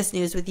share this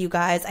news with you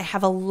guys. I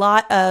have a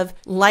lot of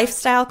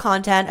lifestyle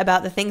content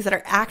about the things that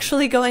are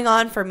actually going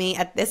on for me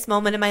at this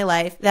moment in my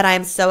life that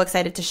I'm so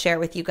excited to share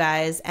with you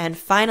guys. And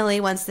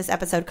finally, once this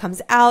episode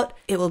comes out,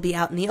 it will be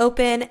out in the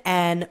open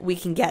and we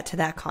can get to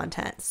that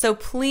content. So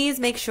please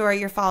make sure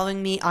you're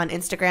following me on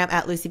Instagram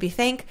at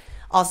LucieBFink.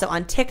 Also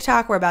on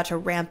TikTok, we're about to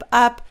ramp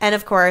up. And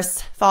of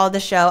course, follow the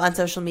show on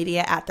social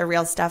media at The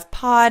Real Stuff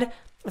Pod.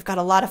 We've got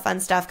a lot of fun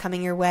stuff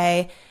coming your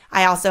way.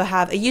 I also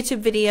have a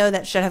YouTube video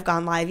that should have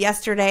gone live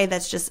yesterday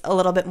that's just a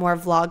little bit more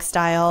vlog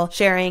style,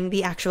 sharing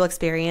the actual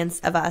experience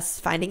of us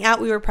finding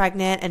out we were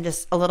pregnant and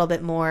just a little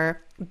bit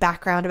more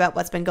background about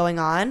what's been going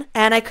on.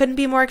 And I couldn't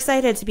be more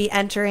excited to be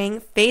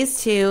entering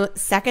phase 2,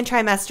 second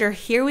trimester.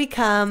 Here we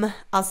come.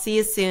 I'll see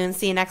you soon.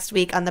 See you next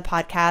week on the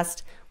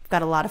podcast. We've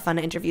got a lot of fun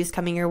interviews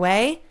coming your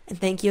way. And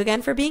thank you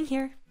again for being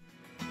here.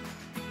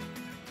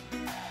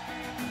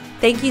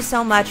 Thank you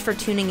so much for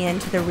tuning in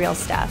to The Real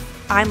Stuff.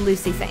 I'm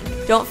Lucie Fink.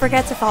 Don't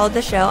forget to follow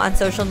the show on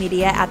social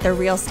media at The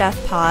Real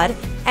Stuff Pod.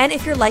 And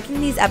if you're liking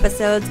these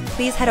episodes,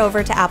 please head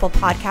over to Apple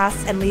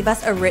Podcasts and leave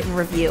us a written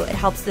review. It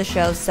helps the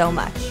show so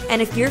much.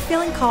 And if you're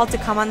feeling called to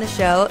come on the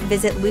show,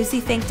 visit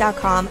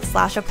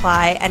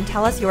luciefink.com/apply and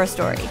tell us your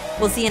story.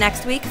 We'll see you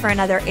next week for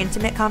another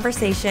intimate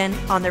conversation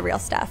on The Real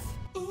Stuff.